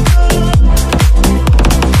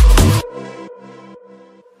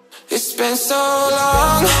 It's been so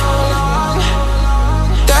long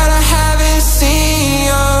that I haven't seen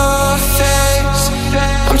your face.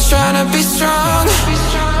 I'm trying to be strong,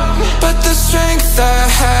 but the strength I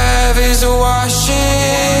have is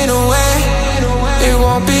washing away. It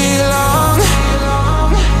won't be long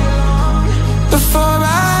before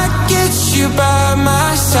I get you by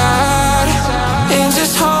my side and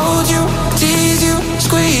just hold you, tease you,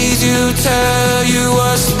 squeeze you, tell you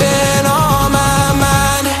what's been on my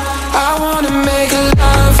mind. I wanna make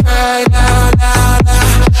love right now, now, now.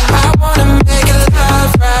 I wanna make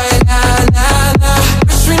love right now, now, now.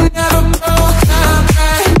 Wish we never broke up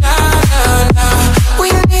right now, now, now. We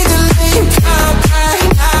need to link up right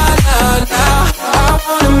now, now, now. I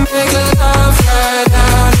wanna make love right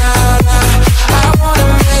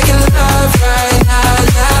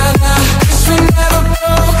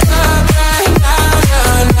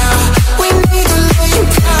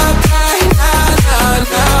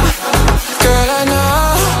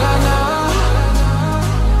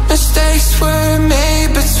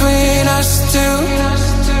us two,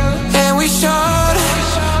 and we showed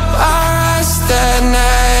our eyes that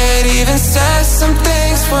night. Even said some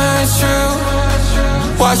things weren't true.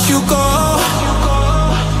 Watch you go,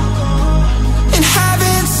 and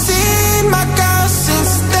haven't seen my girl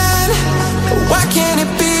since then. Why can't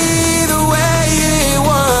it be the way it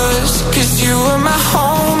was? 'Cause you were my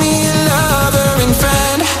homie, lover, and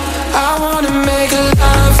friend. I wanna make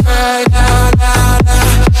love right now, now, now.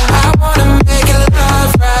 I wanna make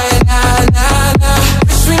love right now, now, now.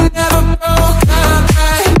 Wish we never broke up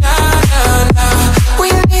right now, now, now. We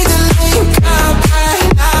need to link up right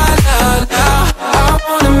now, now, now. I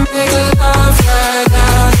wanna make love right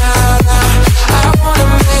now, now, now. I wanna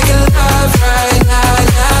make love right now,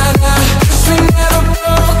 now, now. Wish we never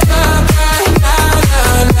broke up right now,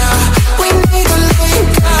 now, now. We need to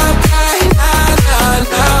link up right now, now,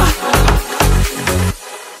 now.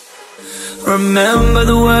 Remember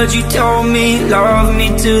the words you told me, love me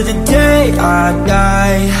to the day I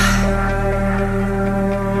die.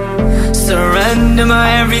 Surrender my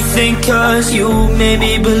everything, 'cause you made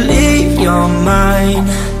me believe you're mine.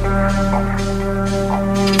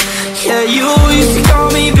 Yeah, you used to call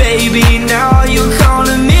me baby, now you're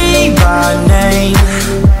calling me by name.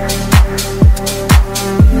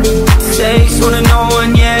 Takes one to know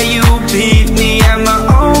one, yeah, you beat me at my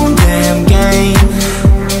own damn game.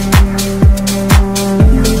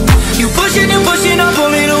 You pushing, I'm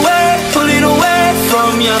pulling away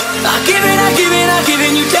from you. I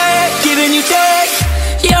giving you take, giving you take.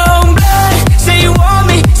 Young blood, say you want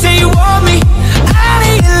me, out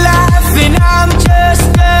of your life, and I'm just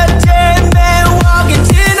a dead man walking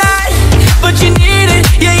tonight. But you need it,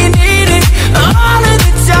 yeah, you need it, all of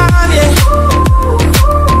the time, yeah.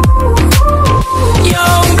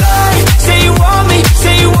 Young blood, say you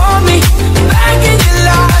want me, back in your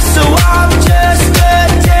life, so I'm just a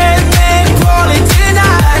dead man crawling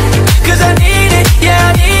tonight. 'Cause I need it, yeah,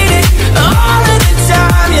 I need it, all of the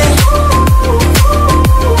time, yeah.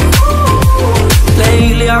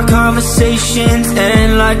 Lately our conversations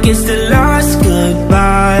end like it's the last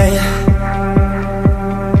goodbye.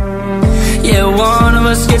 Yeah, one of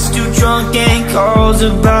us gets too drunk and calls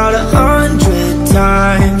about 100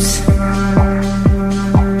 times.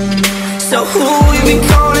 So who we been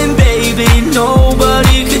calling, baby?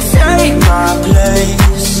 Nobody could take my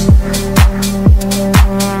place.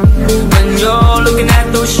 When you're looking at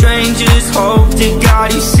those strangers, hope to God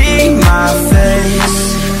you see my face.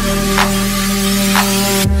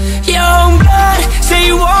 Young blood, say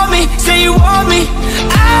you want me,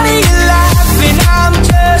 out of your life, and I'm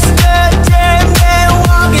just a dead man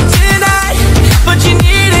walking tonight. But you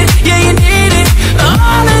need it, yeah, you need it,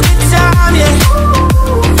 all of the time, yeah.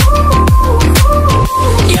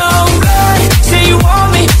 Young blood, say you want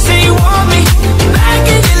me, back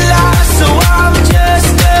in your life, so I'm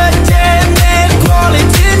just a dead man crawling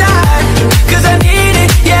tonight. 'Cause I need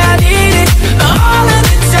it, yeah, I need it, all of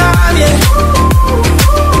the time, yeah.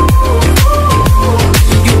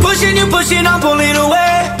 You pushing, I'm pulling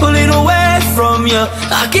away from you.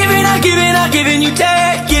 I giving you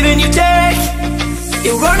take, giving you take.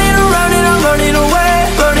 You're running around and I'm running away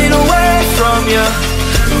from you,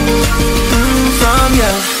 from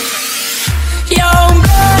you. Young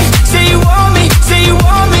blood, say you want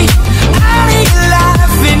me, out of your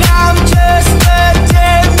life, and I'm just a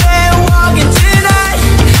dead man walking tonight.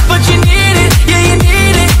 But you need it, yeah, you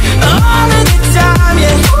need it, all of the time,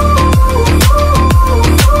 yeah.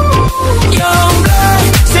 Young blood,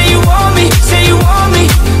 say you want me,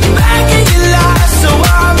 back in your life, so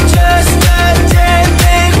I'm just a dead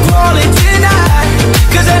man crawling tonight.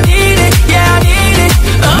 'Cause I need it, yeah, I need it,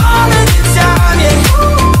 all of the time, yeah.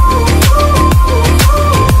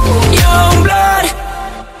 Young blood.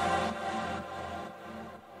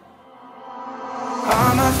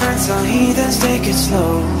 All my friends are heathens, take it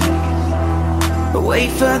slow. But wait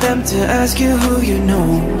for them to ask you who you know.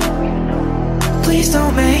 Please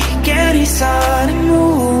don't make any sudden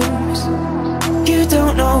moves. You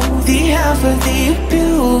don't know the half of the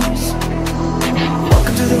abuse.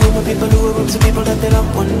 Welcome to the room of people who are rooms of people that they love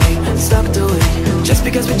one day stopped away. Just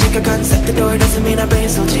because we check a concept the door doesn't mean our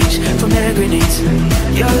brains don't change from hand grenades.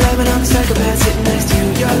 You're loving on the psychopath sitting next to you.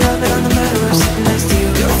 You're loving on the murderer sitting next to you.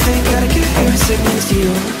 You don't think I'd give you a sit next to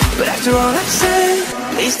you. But after all I've said,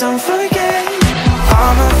 please don't forget.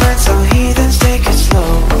 All my friends are heathens, take it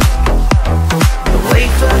slow.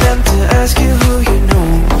 Wait for them to ask you who you know.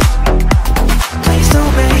 Please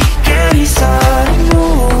don't make any sudden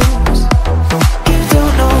moves. You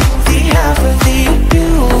don't know the half of the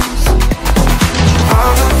abuse.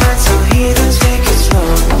 All my friends are heathens, take it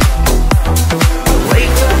slow.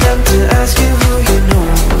 Wait for them to ask you who you know.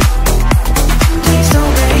 Please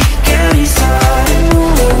don't make any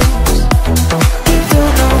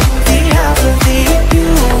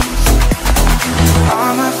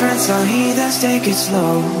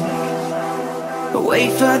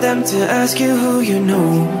Wait for them to ask you who you know.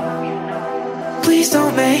 Please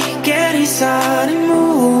don't make any sudden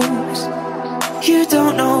moves. You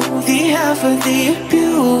don't know the half of the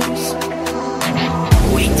abuse.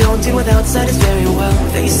 We don't deal with outsiders very well.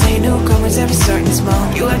 They say newcomers every certain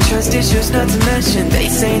smell. You have trust issues, not to mention they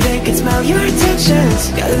say they can smell your intentions.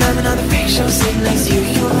 Got 11 other fake shows sitting next to you.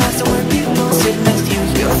 You have to when people sit next to you.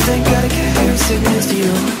 You don't think gotta get here sitting next to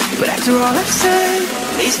you. But after all I've said,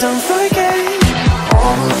 please don't forget.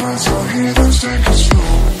 All the friends are here, let's take it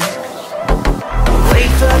slow.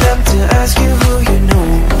 Wait for them to ask you who you know.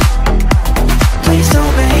 Please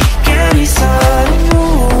don't make any sudden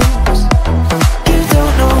moves. You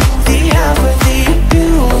don't know the half of the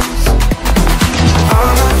abuse.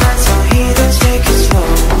 All my friends are here, let's take it slow.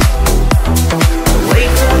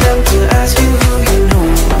 Wait for them to ask you who you know.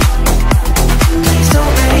 Please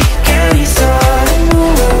don't make any sudden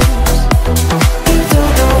moves. You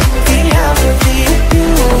don't know the half of the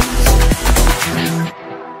abuse.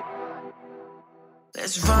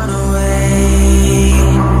 Let's run away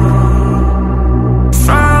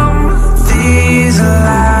from these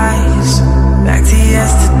lies, back to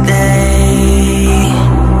yesterday.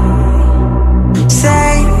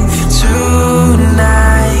 Safe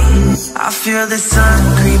tonight. I feel the sun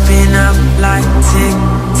creeping up like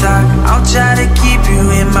tick-tock. I'll try to keep you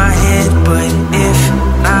in my head, but if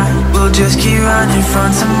not, we'll just keep running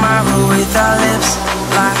from tomorrow with our lips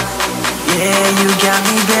locked. Yeah, you got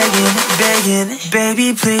me begging, begging, baby,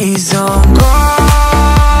 please don't go.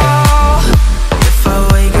 If I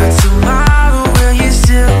wake up tomorrow, will you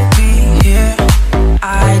still be here?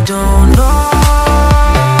 I don't know.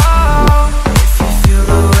 If you feel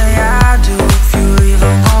the way I do, if you leave,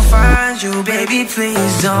 I'm gon' find you. Baby,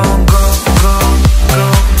 please don't go, go, go,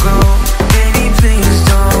 go. Baby, please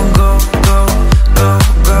don't go, go, go,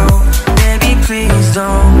 go. Baby, please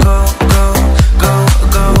don't go, go, go,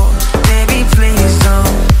 go. Baby,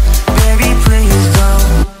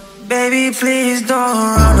 please don't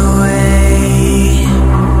run away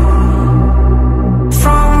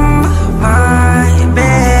from my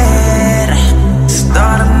bed.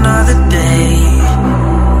 Start another day.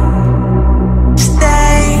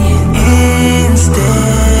 Stay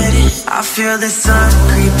instead. I feel the sun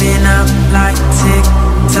creeping up like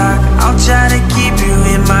tick-tock. I'll try to keep you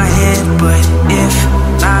in my head, but if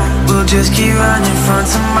not, we'll just keep running from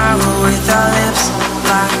tomorrow with our lips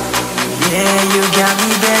locked. Yeah, you got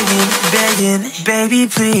me begging, begging, baby,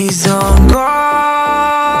 please don't go.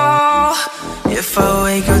 If I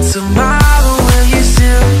wake up tomorrow, will you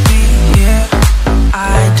still be here?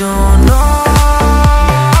 I don't know.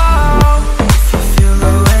 If you feel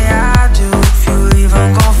the way I do, if you leave,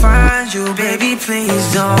 I'm gon' find you. Baby,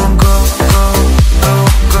 please don't go, go, go,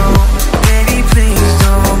 go. Baby, please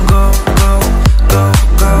don't go, go, go,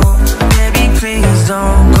 go. Baby, please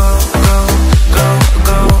don't go, go, go,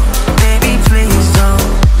 go. Baby, please don't.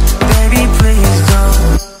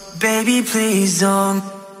 Baby, please don't.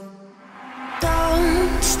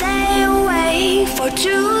 Don't stay away for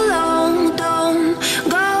too long. Don't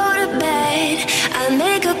go to bed. I'll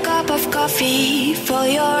make a cup of coffee for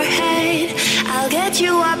your head. I'll get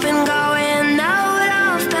you up and going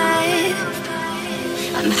out of bed.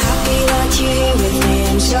 I'm happy that you're here with me.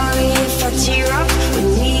 I'm sorry if I tear up. When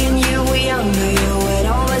me and you were younger, you would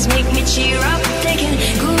always make me cheer up. Taking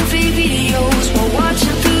goofy videos while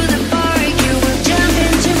watching through the park. You would jump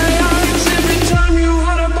into my arms every time you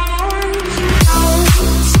had a bar. Don't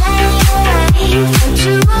stay away for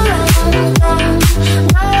too long. Don't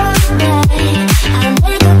go to bed. I'll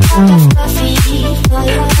make a cup of coffee for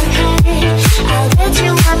your head. I'll get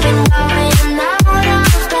you up and going out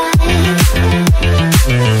of bed.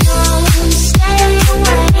 Don't stay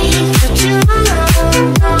away for too long.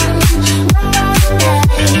 Don't go to bed.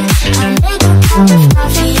 I'll make a cup of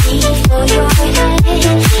coffee for your head.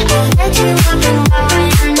 I'll get you up and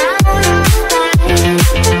going out of bed.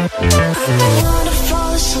 I don't wanna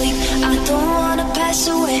fall asleep, I don't wanna pass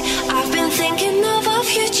away. I've been thinking of our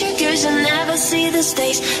future, cause I never see the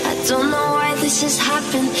stakes. I don't know why this has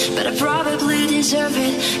happened, but I probably deserve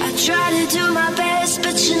it. I try to do my best,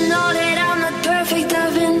 but you know that I'm not perfect.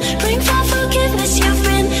 I've been praying for forgiveness, you've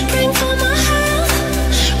been praying for my health.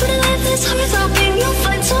 When I let this heart open, you'll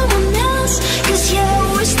find someone else. Cause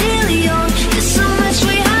yeah, we're still young, there's so much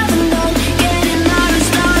we haven't done. Getting out and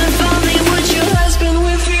started family, would your husband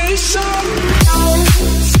with your son? Don't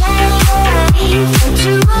stay away for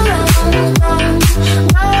too long. Don't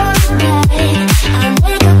go to bed. I'll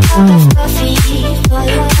make a cup of coffee for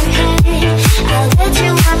your head. I'll get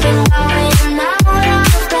you up and going out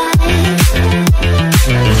of bed.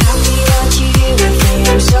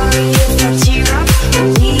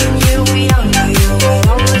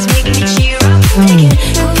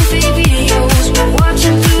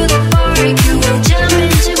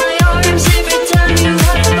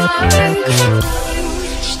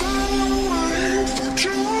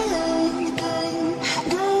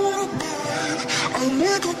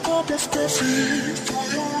 of coffee for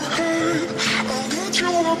your head. I'll get you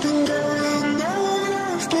up and going now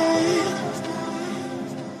after.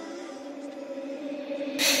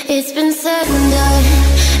 It's been said and done.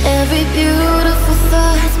 Every beautiful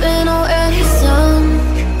thought's been already sung.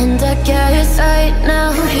 And I guess right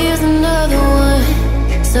now here's another one.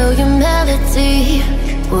 So your melody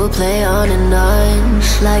will play on and on,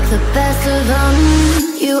 like the best of them.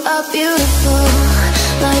 You are beautiful,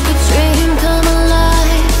 like a dream come alive.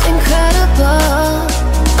 Incredible,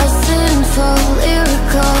 a sinful,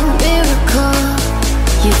 lyrical miracle.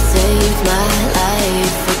 You saved my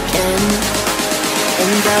life again.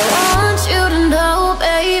 And I want you to know,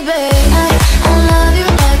 baby, I love you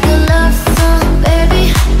like a love song, baby.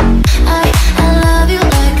 I love you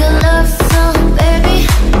like a love song, baby.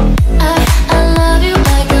 I love you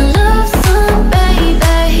like a love song,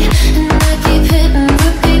 baby. And I keep hitting,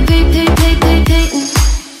 repeating.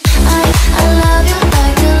 I love you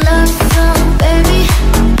like a love song, baby.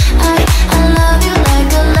 I love you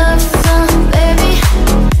like a love song, baby.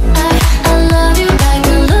 I love you like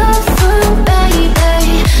a love song, baby.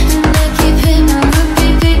 And I keep hitting,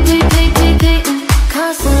 repeating.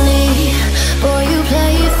 Constantly, boy, you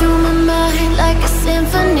play through my mind like a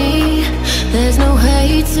symphony. There's no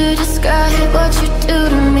way to describe what you do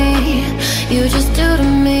to me. You just do to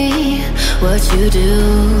me what you do.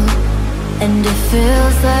 And it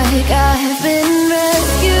feels like I've been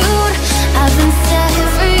rescued. I've been set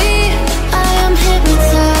free. I am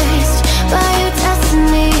hypnotized by your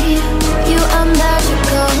destiny. You are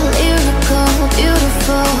magical, lyrical,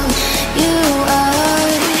 beautiful. You are.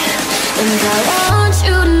 And I want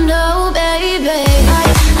you to know, baby,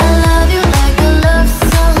 I love you like a love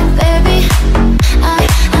song, baby. I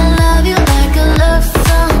love you like a love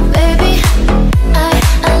song, baby.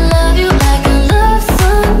 I love you like a love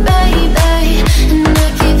song, baby. And I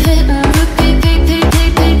keep hitting, repeating.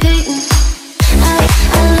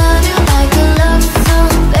 I love you like a love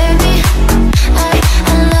song, baby. I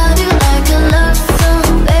love you like a love song,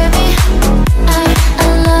 baby. I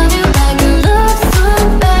love you like a love song,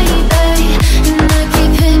 baby. And I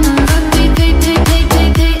keep hitting, repeating.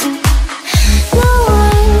 No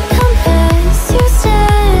one compares, you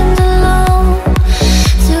stand alone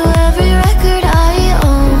to every record I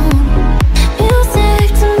own. Music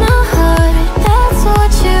to my heart, that's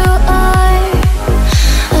what you are.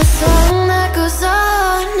 A song that goes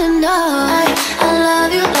on and on. I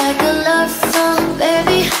love you like a love song,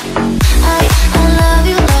 baby. I love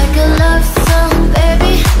you like a love song,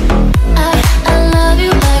 baby. I love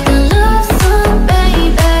you like a love song,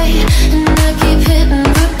 baby. And I keep hitting,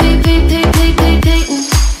 repeating.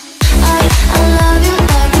 I love you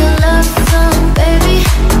like a love song, baby.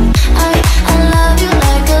 I love you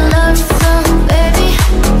like a love song, baby.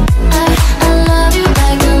 I love you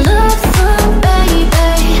like a love song, baby.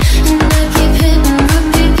 And I keep hitting,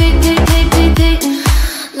 repeating,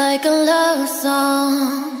 like a love song.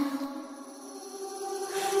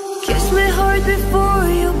 Kiss me hard before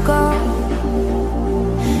you go.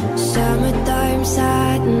 Summertime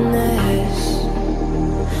sadness.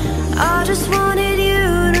 I just wanted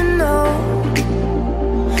you to know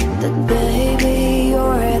that, baby,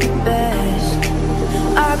 you're the best.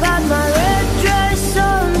 I got my red dress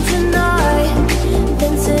on tonight,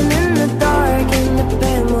 dancing in the dark in the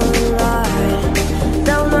pale moonlight.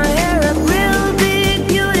 Down my hair a real big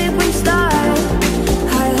beauty queen style,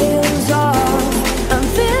 high heels off, I'm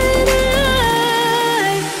feeling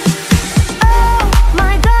alive. Oh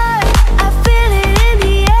my God, I feel it in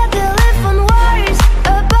the air. The lift on wires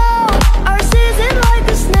above our city.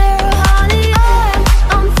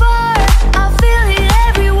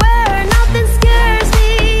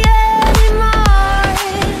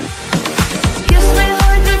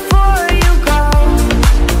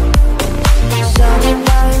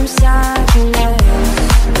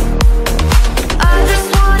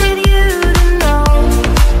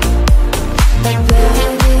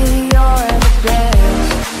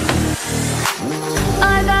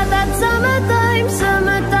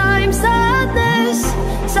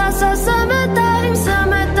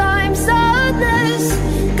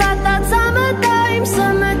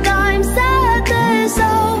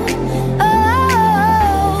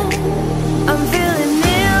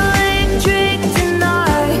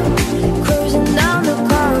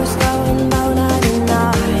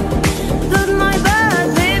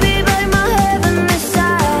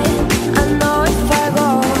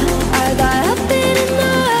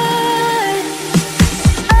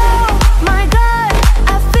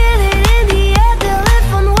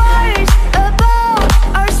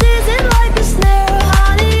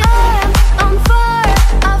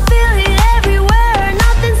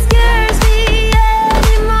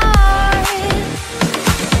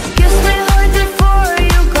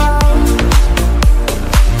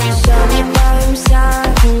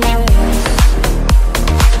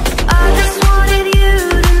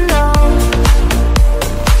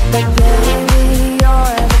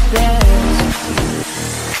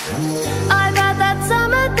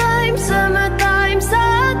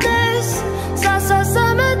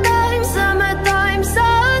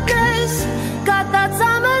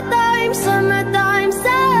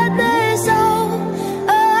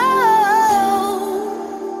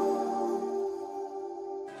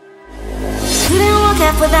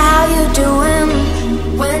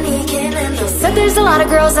 there's a lot of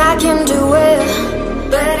girls I can do it,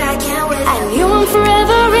 but I can't wait. And you want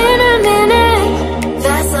forever in a minute.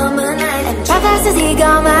 That summer night, and try fast as he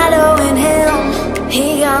got Milo in him.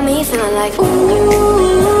 He got me feeling like ooh.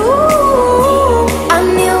 I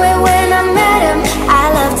knew it when I met him. I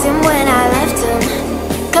loved him when I left him.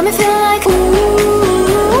 Got me feeling like ooh.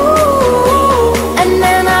 And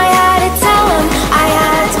then I had to tell him I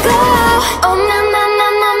had to go. Oh na na na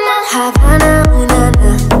na na, Havana, ooh na na.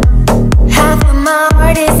 Half of my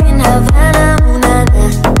heart is in Havana, ooh na na.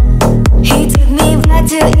 He took me back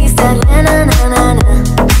to East Atlanta, na na na.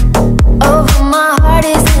 Oh, my heart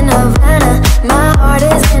is in Havana. My heart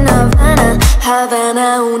is in Havana, Havana,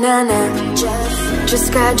 ooh na na. Just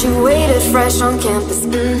graduated fresh on campus,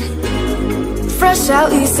 fresh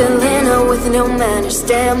out East Atlanta with no manners,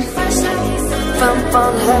 damn. Bump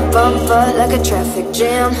on her bumper like a traffic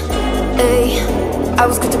jam. Ay, I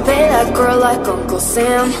was good to pay that girl like Uncle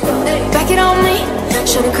Sam. Back it on me,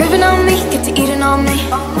 shawty craving on me, get to eating on me.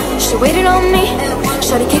 She waited on me,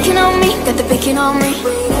 shawty kicking on me, got the bacon on me.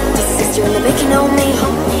 The sister and the bacon on me.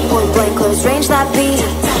 Point blank, close range, that beat.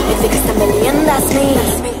 If it costs $1 million, that's me.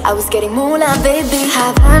 I was getting moolah, baby.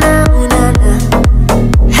 Havana, ooh na na.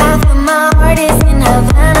 Half of my heart is in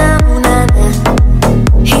Havana, ooh na na.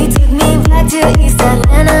 He took me back to East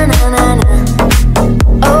Atlanta, na na na.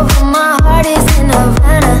 Oh, my heart is in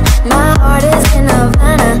Havana. My heart is in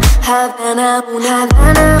Havana, Havana, ooh na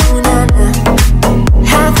na, ooh na na.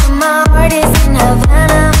 Half of my heart is in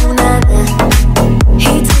Havana, ooh na na.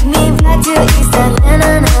 He took me back to East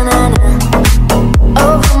Atlanta, na na na.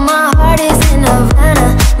 Oh, my heart is in Havana.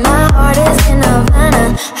 My heart is in Havana,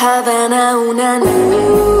 Havana, ooh na na.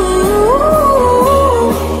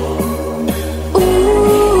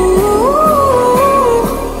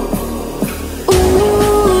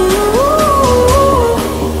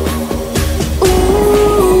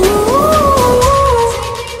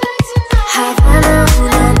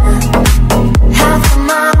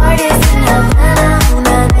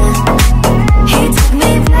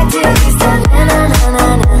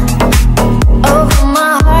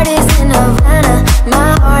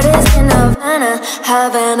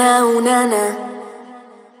 Havana, ooh na na.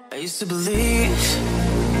 I used to believe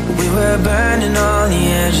we were burning on the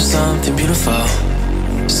edge of something beautiful,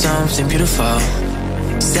 something beautiful.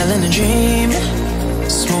 Selling a dream,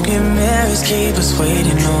 smoking mirrors keep us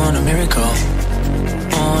waiting on a miracle,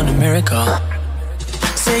 on a miracle.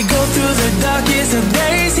 Say go through the darkest of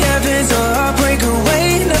days, heaven's a heartbreak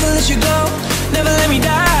away. Never let you go, never let me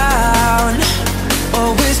down.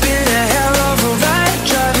 Always been a hell of a ride,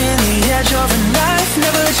 driving the edge of a knife.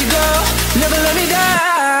 Never let you go, never let me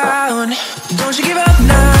down. Don't you give up,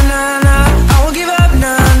 nah, nah, nah. I won't give up,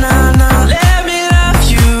 nah, nah, nah. Let me love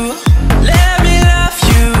you, let me love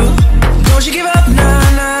you. Don't you give up, nah,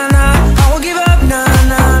 nah, nah. I won't give up, nah,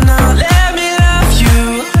 nah, nah. Let me love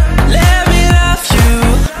you, let me love you.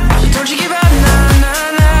 Don't you give up, nah,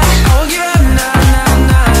 nah, nah. I won't give up, nah, nah,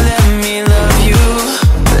 nah. Let me love you,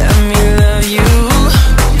 let me love you.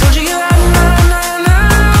 Don't you give up, nah, nah, nah.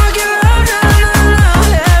 I won't give up, nah, nah, nah.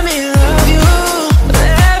 Let me love you,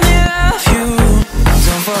 let me love you.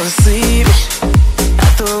 Don't fall asleep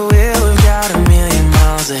at the wheel. We've got a million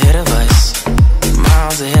miles ahead of us,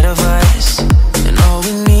 miles ahead of us. And all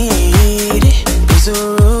we need is a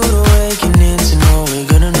rude awakening to know we're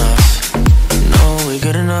good enough, know we're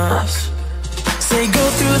good enough. Say go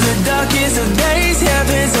through the darkest of days,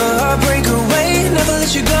 heaven's a heartbreak away. Never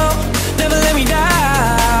let you go, never let me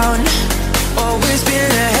down. Always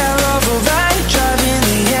been a hell of a ride, driving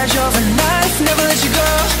the edge of a knife. Never let you go,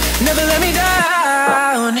 never let me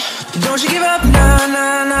down. Don't you give up, nah,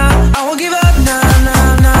 nah, nah. I won't give up, nah,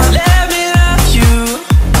 nah, nah. Let me love you,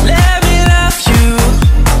 let me love you.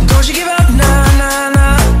 Don't you give up, nah, nah,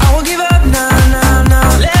 nah. I won't give up, nah, nah,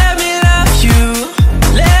 nah. Let me love you,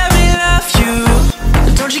 let me love you.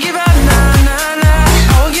 Don't you give up, nah, nah, nah.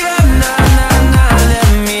 I won't give up, nah, nah, nah.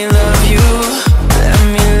 Let me love you, let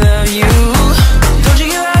me love you. Don't you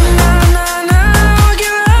give up, nah, nah, nah. I won't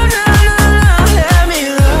give up, nah, nah, nah. Let me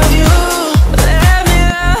love you, let me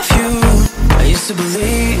love you. I used to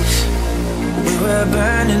believe we were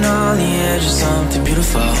burning on the edge of something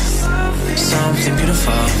beautiful, something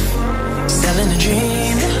beautiful. Selling a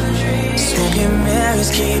dream, smoking mirrors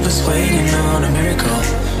keep us waiting on a miracle,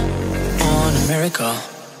 on a miracle.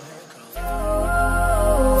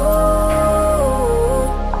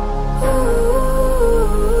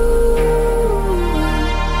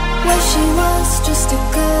 Well, she was just a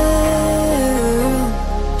girl.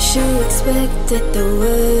 She expected the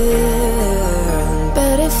world,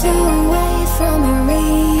 but it flew away from her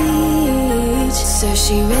reach. So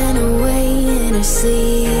she ran away in her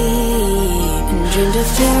sleep. And dreamed of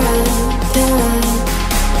paradise,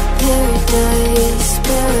 paradise,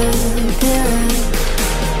 paradise.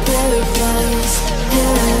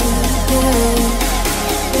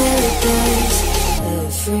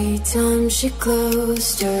 Every time she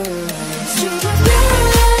closed her eyes,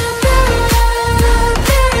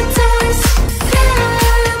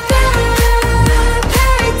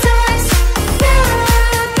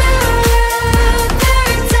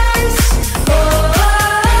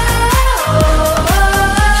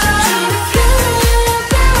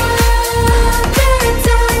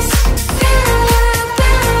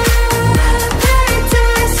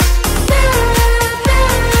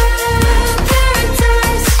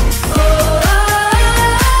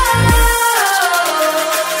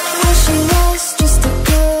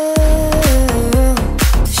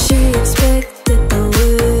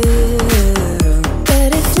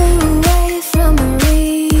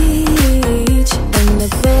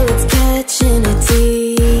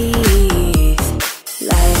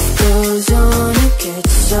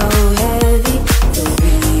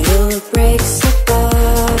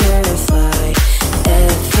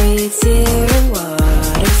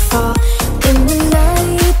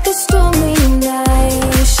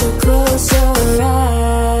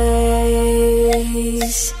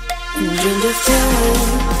 dreamed of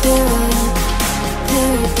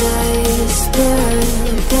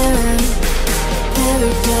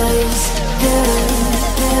paradise, paradise,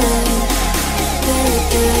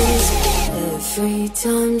 paradise. Every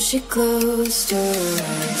time she closed her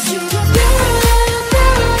eyes,